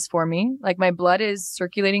doing this for me, like my blood is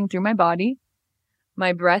circulating through my body.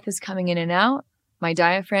 My breath is coming in and out. My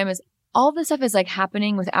diaphragm is, all this stuff is like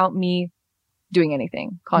happening without me doing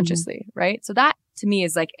anything consciously, mm-hmm. right? So that to me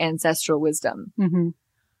is like ancestral wisdom. Mm-hmm.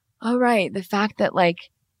 All right. The fact that like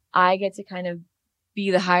I get to kind of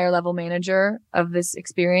be the higher level manager of this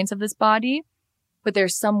experience of this body, but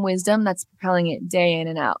there's some wisdom that's propelling it day in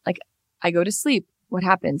and out. Like I go to sleep. What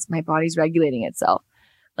happens? My body's regulating itself.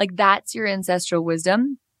 Like that's your ancestral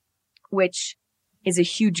wisdom, which is a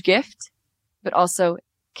huge gift, but also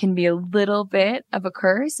can be a little bit of a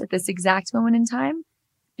curse at this exact moment in time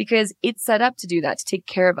because it's set up to do that, to take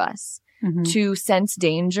care of us, mm-hmm. to sense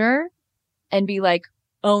danger and be like,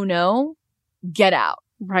 oh no, get out.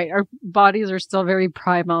 Right. Our bodies are still very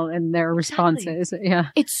primal in their responses. Yeah.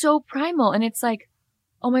 It's so primal. And it's like,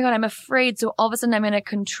 oh my God, I'm afraid. So all of a sudden I'm going to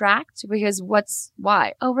contract because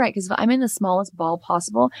why? Oh, right. Because if I'm in the smallest ball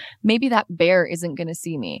possible, maybe that bear isn't going to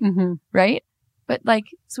see me. Mm-hmm. Right. But like,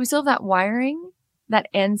 so we still have that wiring, that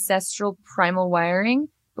ancestral primal wiring,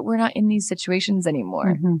 but we're not in these situations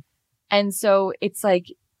anymore. Mm-hmm. And so it's like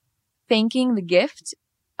thanking the gift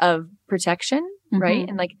of protection, mm-hmm. right?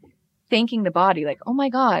 And like thanking the body, like, oh my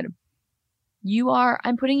God,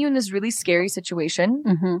 I'm putting you in this really scary situation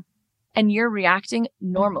mm-hmm. and you're reacting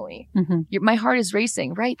normally. Mm-hmm. My heart is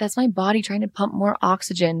racing, right? That's my body trying to pump more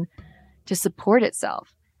oxygen to support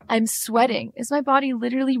itself. I'm sweating. Is my body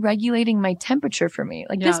literally regulating my temperature for me?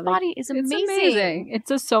 Like this body is amazing. It's amazing. It's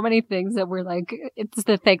just so many things that we're like, it's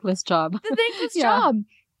the thankless job. The thankless job.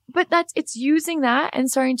 But it's using that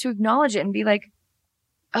and starting to acknowledge it and be like,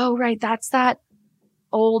 oh, right. That's that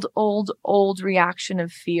old reaction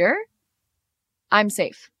of fear. I'm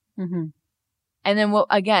safe. Mm-hmm. And then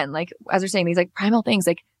again, like, as we're saying, these like primal things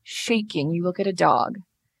like shaking, you look at a dog,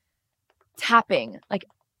 tapping, like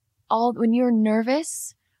when you're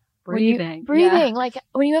nervous, breathing, like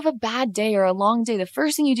when you have a bad day or a long day, the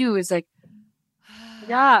first thing you do is like,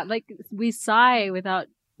 like we sigh without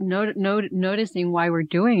noticing why we're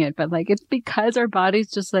doing it, but like it's because our body's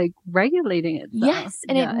just like regulating it. Yes,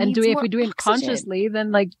 and if we do it consciously,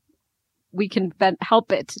 then like we can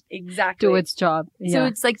help it do its job. So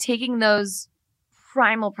it's like taking those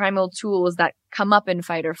primal tools that come up in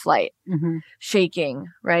fight or flight, mm-hmm. shaking,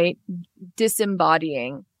 right,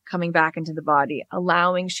 disembodying, coming back into the body,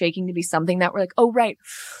 allowing shaking to be something that we're like, oh right,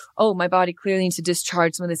 oh my body clearly needs to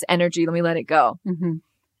discharge some of this energy. Let me let it go. Mm-hmm.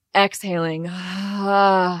 Exhaling.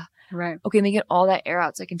 Right. Okay, let me get all that air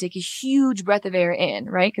out so I can take a huge breath of air in,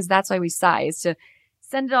 right? Because that's why we sigh, is to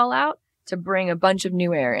send it all out to bring a bunch of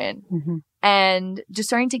new air in. Mm-hmm. And just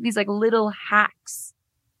starting to take these like little hacks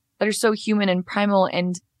that are so human and primal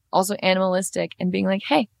and also animalistic and being like,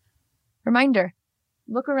 hey, reminder,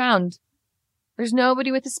 look around. There's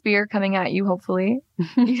nobody with a spear coming at you, hopefully.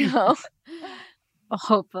 You know?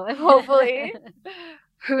 Hopefully.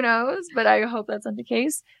 Who knows? But I hope that's not the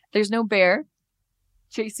case. There's no bear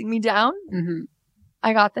chasing me down. Mm-hmm.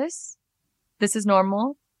 I got this. This is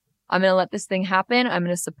normal. I'm going to let this thing happen. I'm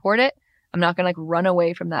going to support it. I'm not going to like run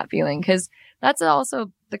away from that feeling, because that's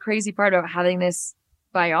also the crazy part about having this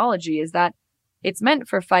biology, is that it's meant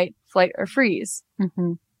for fight, flight, or freeze.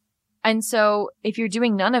 Mm-hmm. And so if you're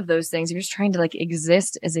doing none of those things, you're just trying to like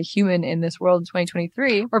exist as a human in this world in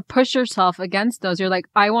 2023, or push yourself against those. You're like,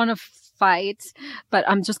 I want to fight, but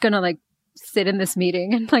I'm just going to like sit in this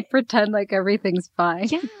meeting and like pretend like everything's fine.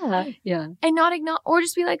 Yeah. Yeah. And not ignore, or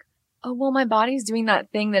just be like, oh, well, my body's doing that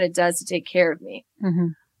thing that it does to take care of me. Mm-hmm.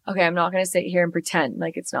 Okay, I'm not going to sit here and pretend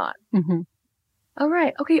like it's not. Mm-hmm. All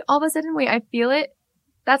right. Okay, all of a sudden, wait, I feel it.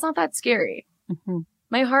 That's not that scary. Mm-hmm.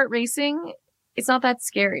 My heart racing it's not that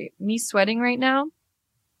scary. Me sweating right now,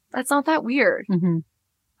 that's not that weird. Mm-hmm.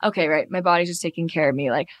 Okay, right. My body's just taking care of me.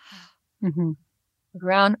 Like, Mm-hmm. look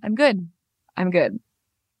around. I'm good.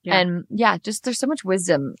 Yeah. And yeah, just there's so much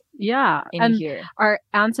wisdom Yeah. in And here. our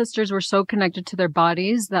ancestors were so connected to their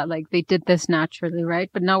bodies that like they did this naturally, right?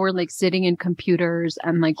 But now we're like sitting in computers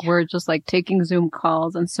and like we're just like taking Zoom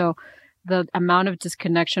calls. And so the amount of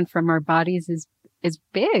disconnection from our bodies is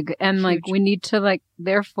big. And like Huge. we need to like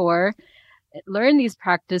therefore learn these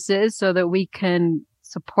practices so that we can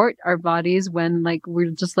support our bodies when like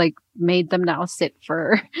we're just like made them now sit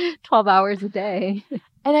for 12 hours a day.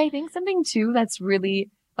 And I think something too that's really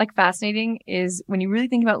like fascinating is when you really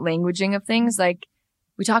think about languaging of things, like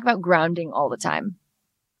we talk about grounding all the time.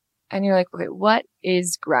 And you're like, okay, what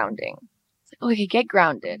is grounding? It's like, oh, okay, get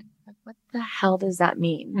grounded. Like, what the hell does that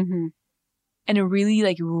mean? Mm-hmm. And a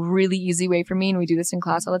really easy way for me, and we do this in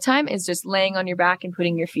class all the time, is just laying on your back and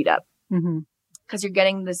putting your feet up. Mm-hmm. Because you're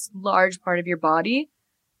getting this large part of your body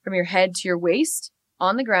from your head to your waist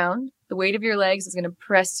on the ground. The weight of your legs is going to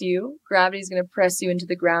press you. Gravity is going to press you into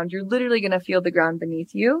the ground. You're literally going to feel the ground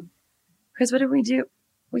beneath you. Because what did we do?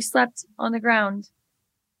 We slept on the ground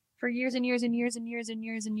for years and years and years and years and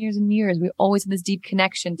years and years and years. We always had this deep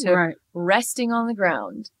connection to resting on the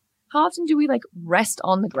ground. How often do we like rest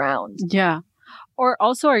on the ground? Yeah. Or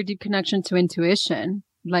also our deep connection to intuition.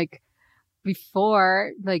 Like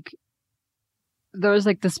before, like there was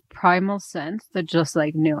like this primal sense that just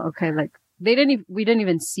like knew, okay, like we didn't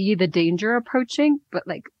even see the danger approaching, but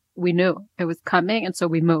like we knew it was coming. And so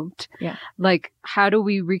we moved. Yeah. Like, how do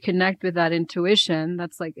we reconnect with that intuition?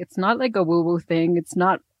 That's like, it's not like a woo woo thing. It's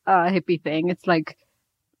not a hippie thing. It's like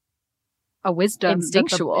a wisdom.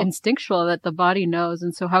 Instinctual that the body knows.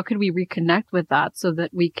 And so how could we reconnect with that so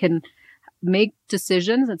that we can make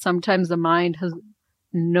decisions? And sometimes the mind has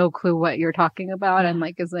no clue what you're talking about and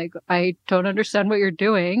like is like, I don't understand what you're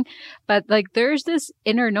doing. But like there's this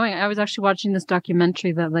inner knowing. I was actually watching this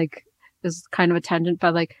documentary that like is kind of a tangent,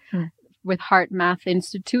 but like with Heart Math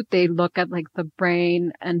Institute, they look at like the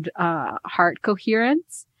brain and heart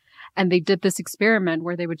coherence. And they did this experiment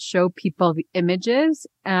where they would show people the images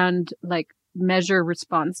and like measure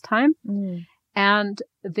response time. And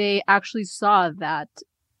they actually saw that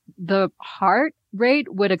the heart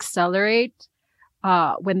rate would accelerate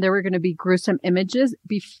when there were going to be gruesome images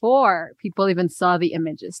before people even saw the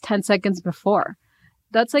images, 10 seconds before.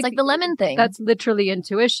 That's like the lemon thing. That's literally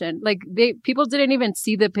intuition. Like people didn't even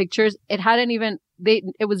see the pictures. It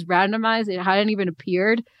was randomized. It hadn't even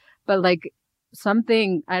appeared, but like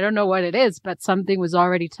something, I don't know what it is, but something was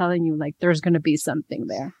already telling you like there's going to be something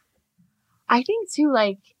there. I think too,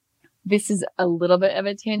 like this is a little bit of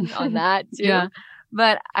a tangent on that too. Yeah.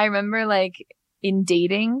 But I remember like in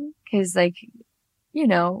dating, cause like, you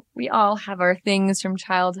know, we all have our things from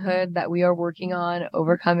childhood that we are working on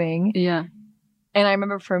overcoming. Yeah. And I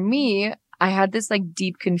remember for me, I had this like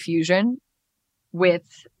deep confusion with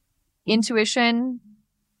intuition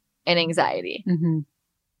and anxiety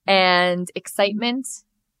and excitement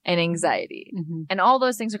and anxiety. And all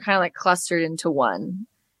those things are kind of like clustered into one.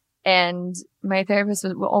 And my therapist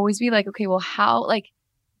will always be like, okay, well, how, like,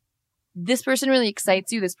 this person really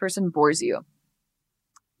excites you. This person bores you.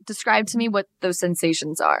 Describe to me what those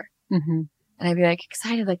sensations are. And I'd be like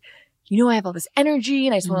excited, like, you know, I have all this energy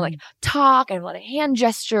and I just want to like talk. I have a lot of hand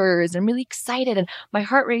gestures. I'm really excited and my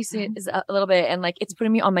heart rate is a little bit and like it's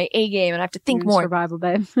putting me on my A game and I have to think more. Survival,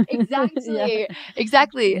 babe. Exactly.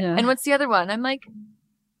 Exactly. Yeah. And what's the other one? I'm like,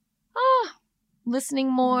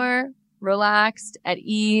 listening more, relaxed, at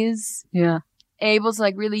ease. Yeah. Able to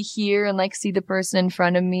like really hear and like see the person in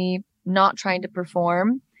front of me, not trying to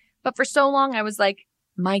perform. But for so long, I was like,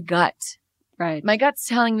 my gut. Right. My gut's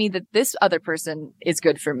telling me that this other person is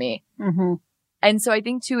good for me. And so I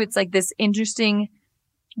think too, it's like this interesting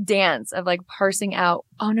dance of like parsing out,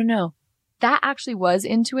 oh, no. That actually was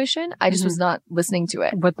intuition. I just was not listening to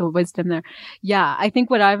it. With the wisdom there. Yeah. I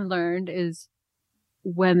think what I've learned is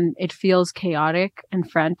when it feels chaotic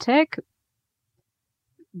and frantic,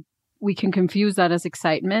 we can confuse that as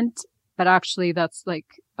excitement, but actually that's like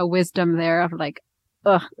a wisdom there of like,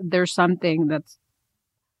 there's something that's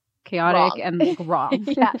chaotic and like wrong.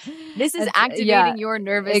 Yeah. This is activating your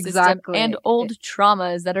nervous system and old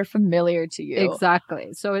traumas that are familiar to you.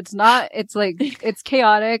 Exactly. So it's like, it's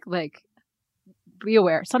chaotic, like be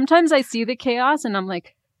aware. Sometimes I see the chaos and I'm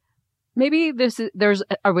like, maybe there's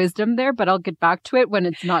a wisdom there, but I'll get back to it when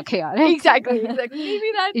it's not chaotic. Exactly.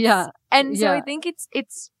 Maybe that's, And so I think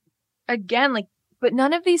it's again, like, but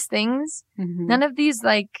none of these things, none of these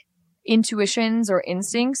like intuitions or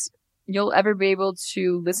instincts you'll ever be able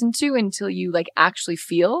to listen to until you like actually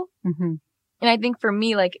feel. And I think for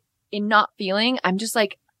me, like in not feeling, I'm just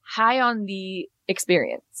like high on the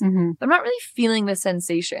experience. Mm-hmm. But I'm not really feeling the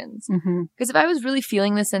sensations. Mm-hmm. Because if I was really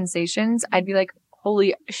feeling the sensations, I'd be like,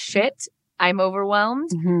 holy shit, I'm overwhelmed.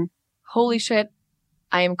 Mm-hmm. Holy shit,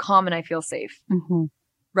 I am calm and I feel safe. Mm-hmm.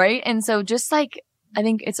 Right? And so just like, I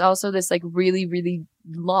think it's also this like really, really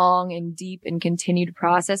long and deep and continued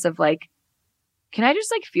process of like, can I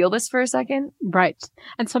just like feel this for a second? Right.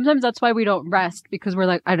 And sometimes that's why we don't rest, because we're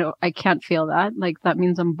like, I can't feel that. Like, that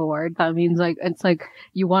means I'm bored. That means like, it's like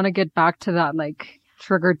you want to get back to that like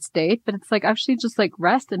triggered state, but it's like actually just like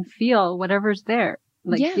rest and feel whatever's there.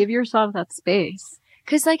 Like, give yourself that space.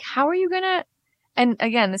 Cause like, how are you gonna, and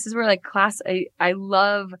again, this is where like class, I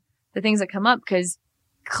love the things that come up because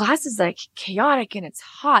class is like chaotic and it's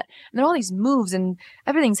hot and there are all these moves and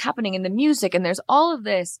everything's happening in the music and there's all of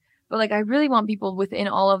this. But like, I really want people within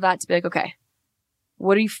all of that to be like, okay,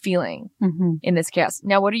 what are you feeling in this chaos?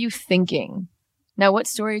 Now, what are you thinking? Now, what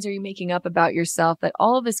stories are you making up about yourself that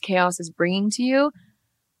all of this chaos is bringing to you?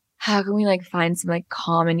 How can we like find some like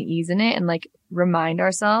calm and ease in it and like remind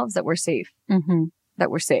ourselves that we're safe, that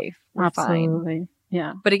we're safe, we're Absolutely. fine.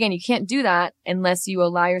 Yeah. But again, you can't do that unless you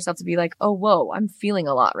allow yourself to be like, oh, whoa, I'm feeling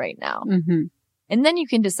a lot right now. And then you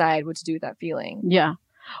can decide what to do with that feeling. Yeah.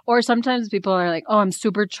 Or sometimes people are like, oh, I'm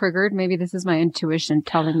super triggered. Maybe this is my intuition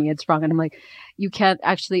telling me it's wrong. And I'm like, you can't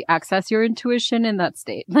actually access your intuition in that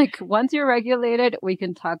state. Like, once you're regulated, we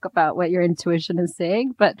can talk about what your intuition is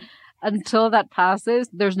saying. But until that passes,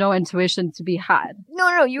 there's no intuition to be had.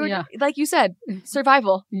 No. You were, like you said,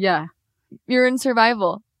 survival. Yeah. You're in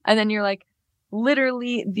survival. And then you're like,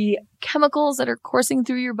 literally the chemicals that are coursing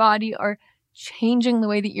through your body are changing the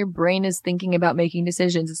way that your brain is thinking about making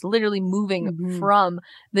decisions. It's literally moving from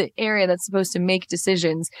the area that's supposed to make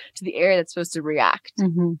decisions to the area that's supposed to react.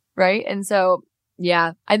 Right? And so,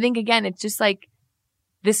 yeah, I think again, it's just like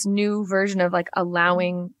this new version of like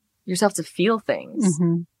allowing yourself to feel things.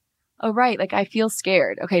 Oh, right. Like, I feel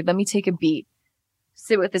scared. Okay, let me take a beat.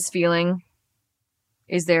 Sit with this feeling.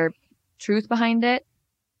 Is there truth behind it?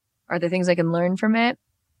 Are there things I can learn from it?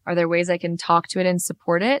 Are there ways I can talk to it and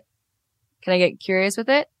support it? Can I get curious with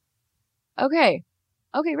it? Okay,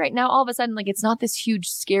 right. Now, all of a sudden, like, it's not this huge,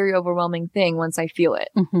 scary, overwhelming thing once I feel it.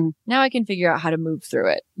 Now I can figure out how to move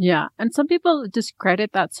through it. Yeah. And some people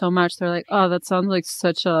discredit that so much. They're like, oh, that sounds like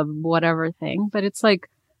such a whatever thing. But it's like,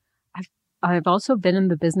 I've also been in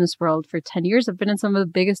the business world for 10 years. I've been in some of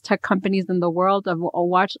the biggest tech companies in the world. I've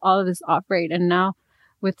watched all of this operate. And now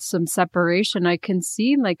with some separation, I can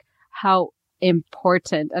see like how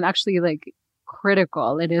important and actually like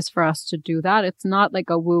critical it is for us to do that. It's not like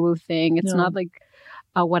a woo-woo thing. It's not like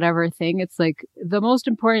a whatever thing. It's like the most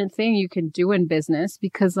important thing you can do in business,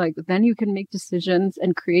 because like then you can make decisions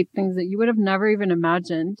and create things that you would have never even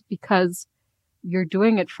imagined, because you're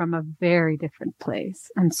doing it from a very different place.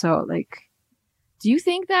 And so like, do you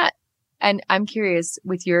think that, and I'm curious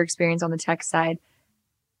with your experience on the tech side,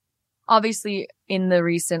 obviously in the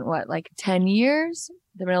recent, 10 years,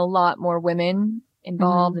 there have been a lot more women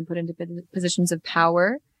involved and put into positions of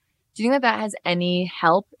power. Do you think that has any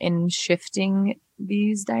help in shifting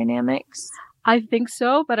these dynamics? I think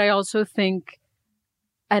so, but I also think,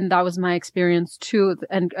 and that was my experience too,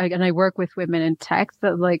 and I work with women in tech,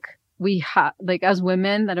 that like we have, like as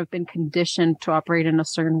women that have been conditioned to operate in a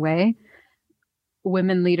certain way,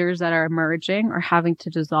 women leaders that are emerging are having to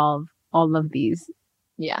dissolve all of these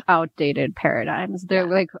outdated paradigms. They're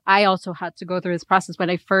like, I also had to go through this process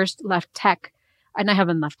when I first left tech, and I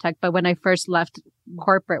haven't left tech, but when I first left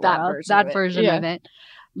corporate world, that version of it,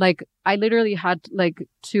 like I literally had like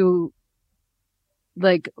to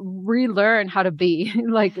like relearn how to be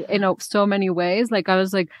like, so many ways. Like I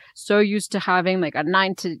was like so used to having like a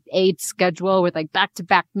 9 to 8 schedule with like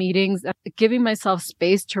back-to-back meetings. Giving myself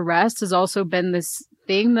space to rest has also been this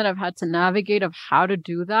thing that I've had to navigate of how to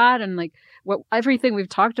do that. And like everything we've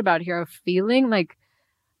talked about here of feeling like,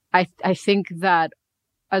 I think that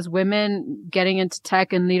as women getting into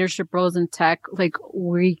tech and leadership roles in tech, like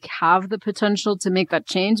we have the potential to make that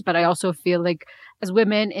change. But I also feel like as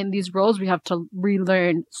women in these roles, we have to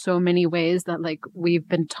relearn so many ways that like we've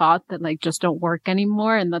been taught that like just don't work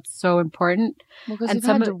anymore. And that's so important. Well, because we've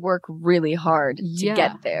had to work really hard to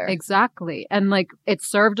get there. Exactly. And like it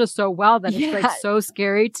served us so well that it's like so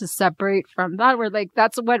scary to separate from that. We're like,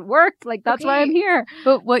 that's what worked. Like, that's why I'm here.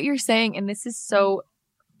 But what you're saying, and this is so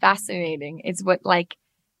fascinating, it's what like,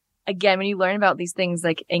 again, when you learn about these things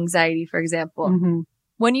like anxiety, for example,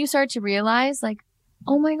 when you start to realize like,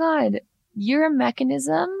 oh my God, you're a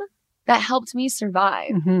mechanism that helped me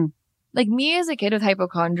survive. Like me as a kid with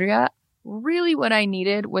hypochondria, really what I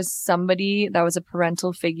needed was somebody that was a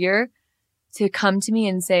parental figure to come to me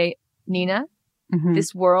and say, Nina,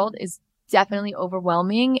 this world is definitely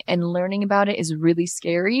overwhelming and learning about it is really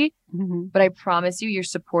scary. But I promise you, you're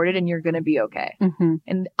supported and you're going to be okay.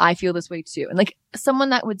 And I feel this way too. And like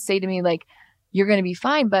someone that would say to me, like, you're going to be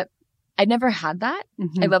fine. But I never had that.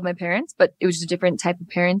 I love my parents, but it was just a different type of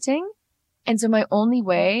parenting. And so my only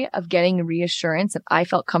way of getting reassurance that I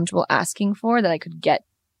felt comfortable asking for that I could get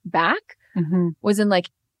back was in like,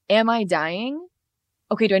 am I dying?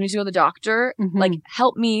 Okay, do I need to go to the doctor? Like,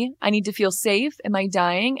 help me. I need to feel safe. Am I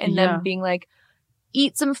dying? And then being like,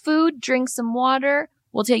 eat some food, drink some water.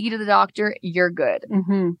 We'll take you to the doctor. You're good.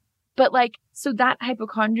 But like, so that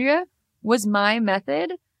hypochondria was my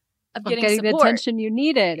method of getting support. The attention you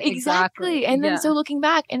needed. Exactly. And then so looking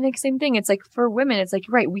back, and the same thing, it's like for women, it's like,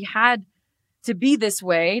 right, we had to be this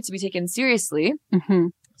way to be taken seriously,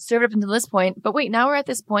 served up until this point. But wait, now we're at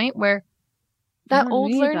this point where that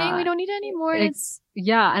old learning, we don't need it anymore.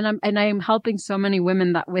 And I'm helping so many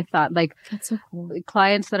women with that. Like, that's so cool.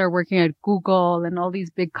 Clients that are working at Google and all these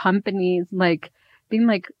big companies, like being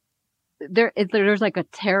like, there's like a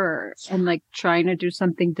terror and like trying to do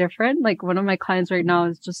something different. Like one of my clients right now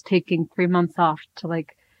is just taking 3 months off to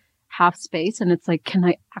like have space, and it's like, can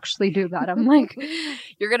I actually do that? I'm like,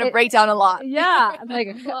 you're gonna break down a lot. Yeah, I'm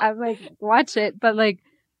like, watch it. But like,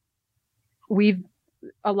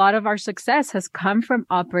 a lot of our success has come from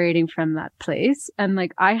operating from that place. And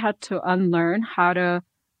like, I had to unlearn how to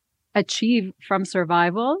achieve from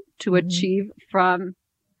survival to achieve from,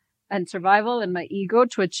 and survival and my ego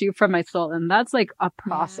to achieve from my soul. And that's like a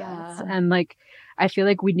process. And like, I feel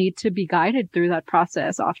like we need to be guided through that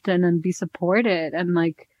process often and be supported. And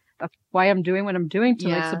like, that's why I'm doing what I'm doing to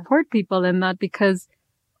like support people in that, because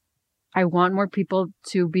I want more people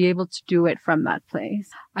to be able to do it from that place.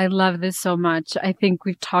 I love this so much. I think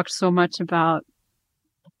we've talked so much about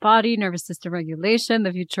the body, nervous system regulation,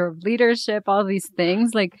 the future of leadership, all these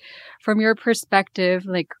things. Like, from your perspective,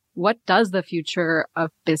 like, what does the future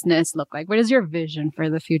of business look like? What is your vision for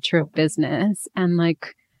the future of business? And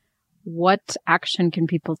like, what action can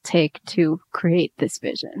people take to create this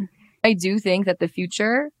vision? I do think that the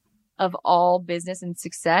future of all business and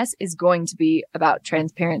success is going to be about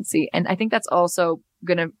transparency. And I think that's also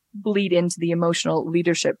going to bleed into the emotional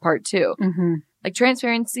leadership part too. Like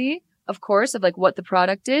transparency, of course, of like what the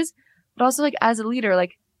product is, but also like as a leader,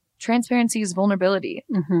 like transparency is vulnerability.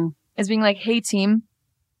 It's being like, hey team,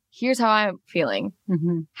 here's how I'm feeling.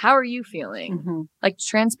 How are you feeling? Like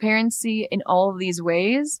transparency in all of these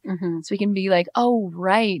ways. So we can be like, oh,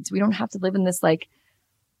 right. We don't have to live in this like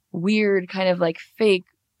weird kind of like fake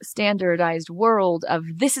standardized world of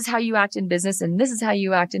this is how you act in business and this is how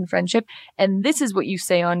you act in friendship and this is what you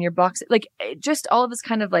say on your box. Like just all of this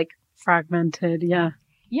kind of like fragmented.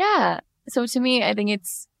 Yeah. So to me, I think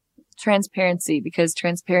it's transparency, because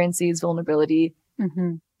transparency is vulnerability.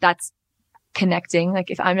 That's connecting. Like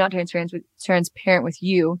if I'm not transparent with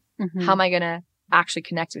you, how am I going to actually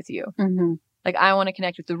connect with you? Like I want to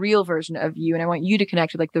connect with the real version of you, and I want you to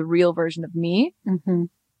connect with like the real version of me.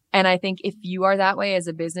 And I think if you are that way as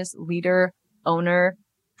a business leader, owner,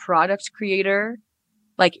 product creator,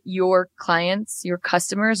 like your clients, your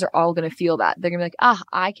customers are all going to feel that. They're going to be like,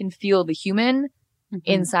 I can feel the human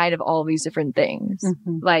inside of all these different things.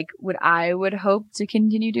 Like what I would hope to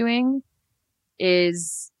continue doing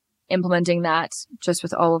is implementing that just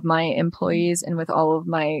with all of my employees and with all of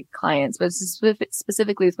my clients, but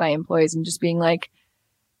specifically with my employees, and just being like,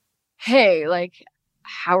 hey, like,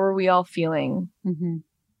 how are we all feeling?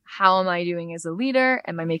 How am I doing as a leader?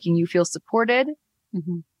 Am I making you feel supported?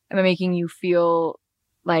 Am I making you feel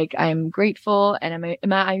like I'm grateful? And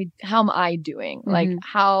how am I doing? Like,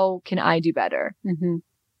 how can I do better?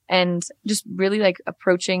 And just really like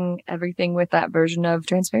approaching everything with that version of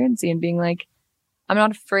transparency and being like, I'm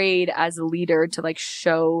not afraid as a leader to like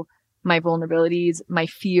show my vulnerabilities, my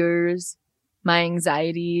fears, my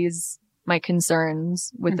anxieties, my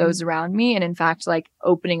concerns with those around me. And in fact, like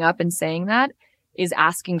opening up and saying that is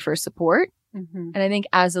asking for support. And I think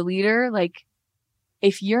as a leader, like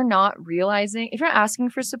if you're not asking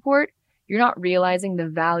for support, you're not realizing the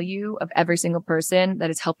value of every single person that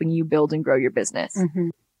is helping you build and grow your business.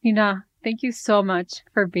 Nina, thank you so much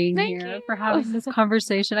for being here, for having this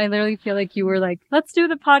conversation. I literally feel like you were like, let's do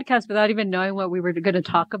the podcast without even knowing what we were going to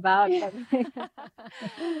talk about.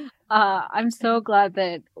 I'm so glad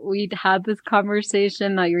that we'd had this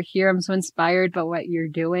conversation, that you're here. I'm so inspired by what you're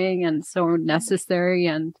doing and so necessary.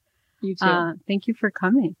 And you too. Thank you for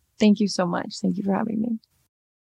coming. Thank you so much. Thank you for having me.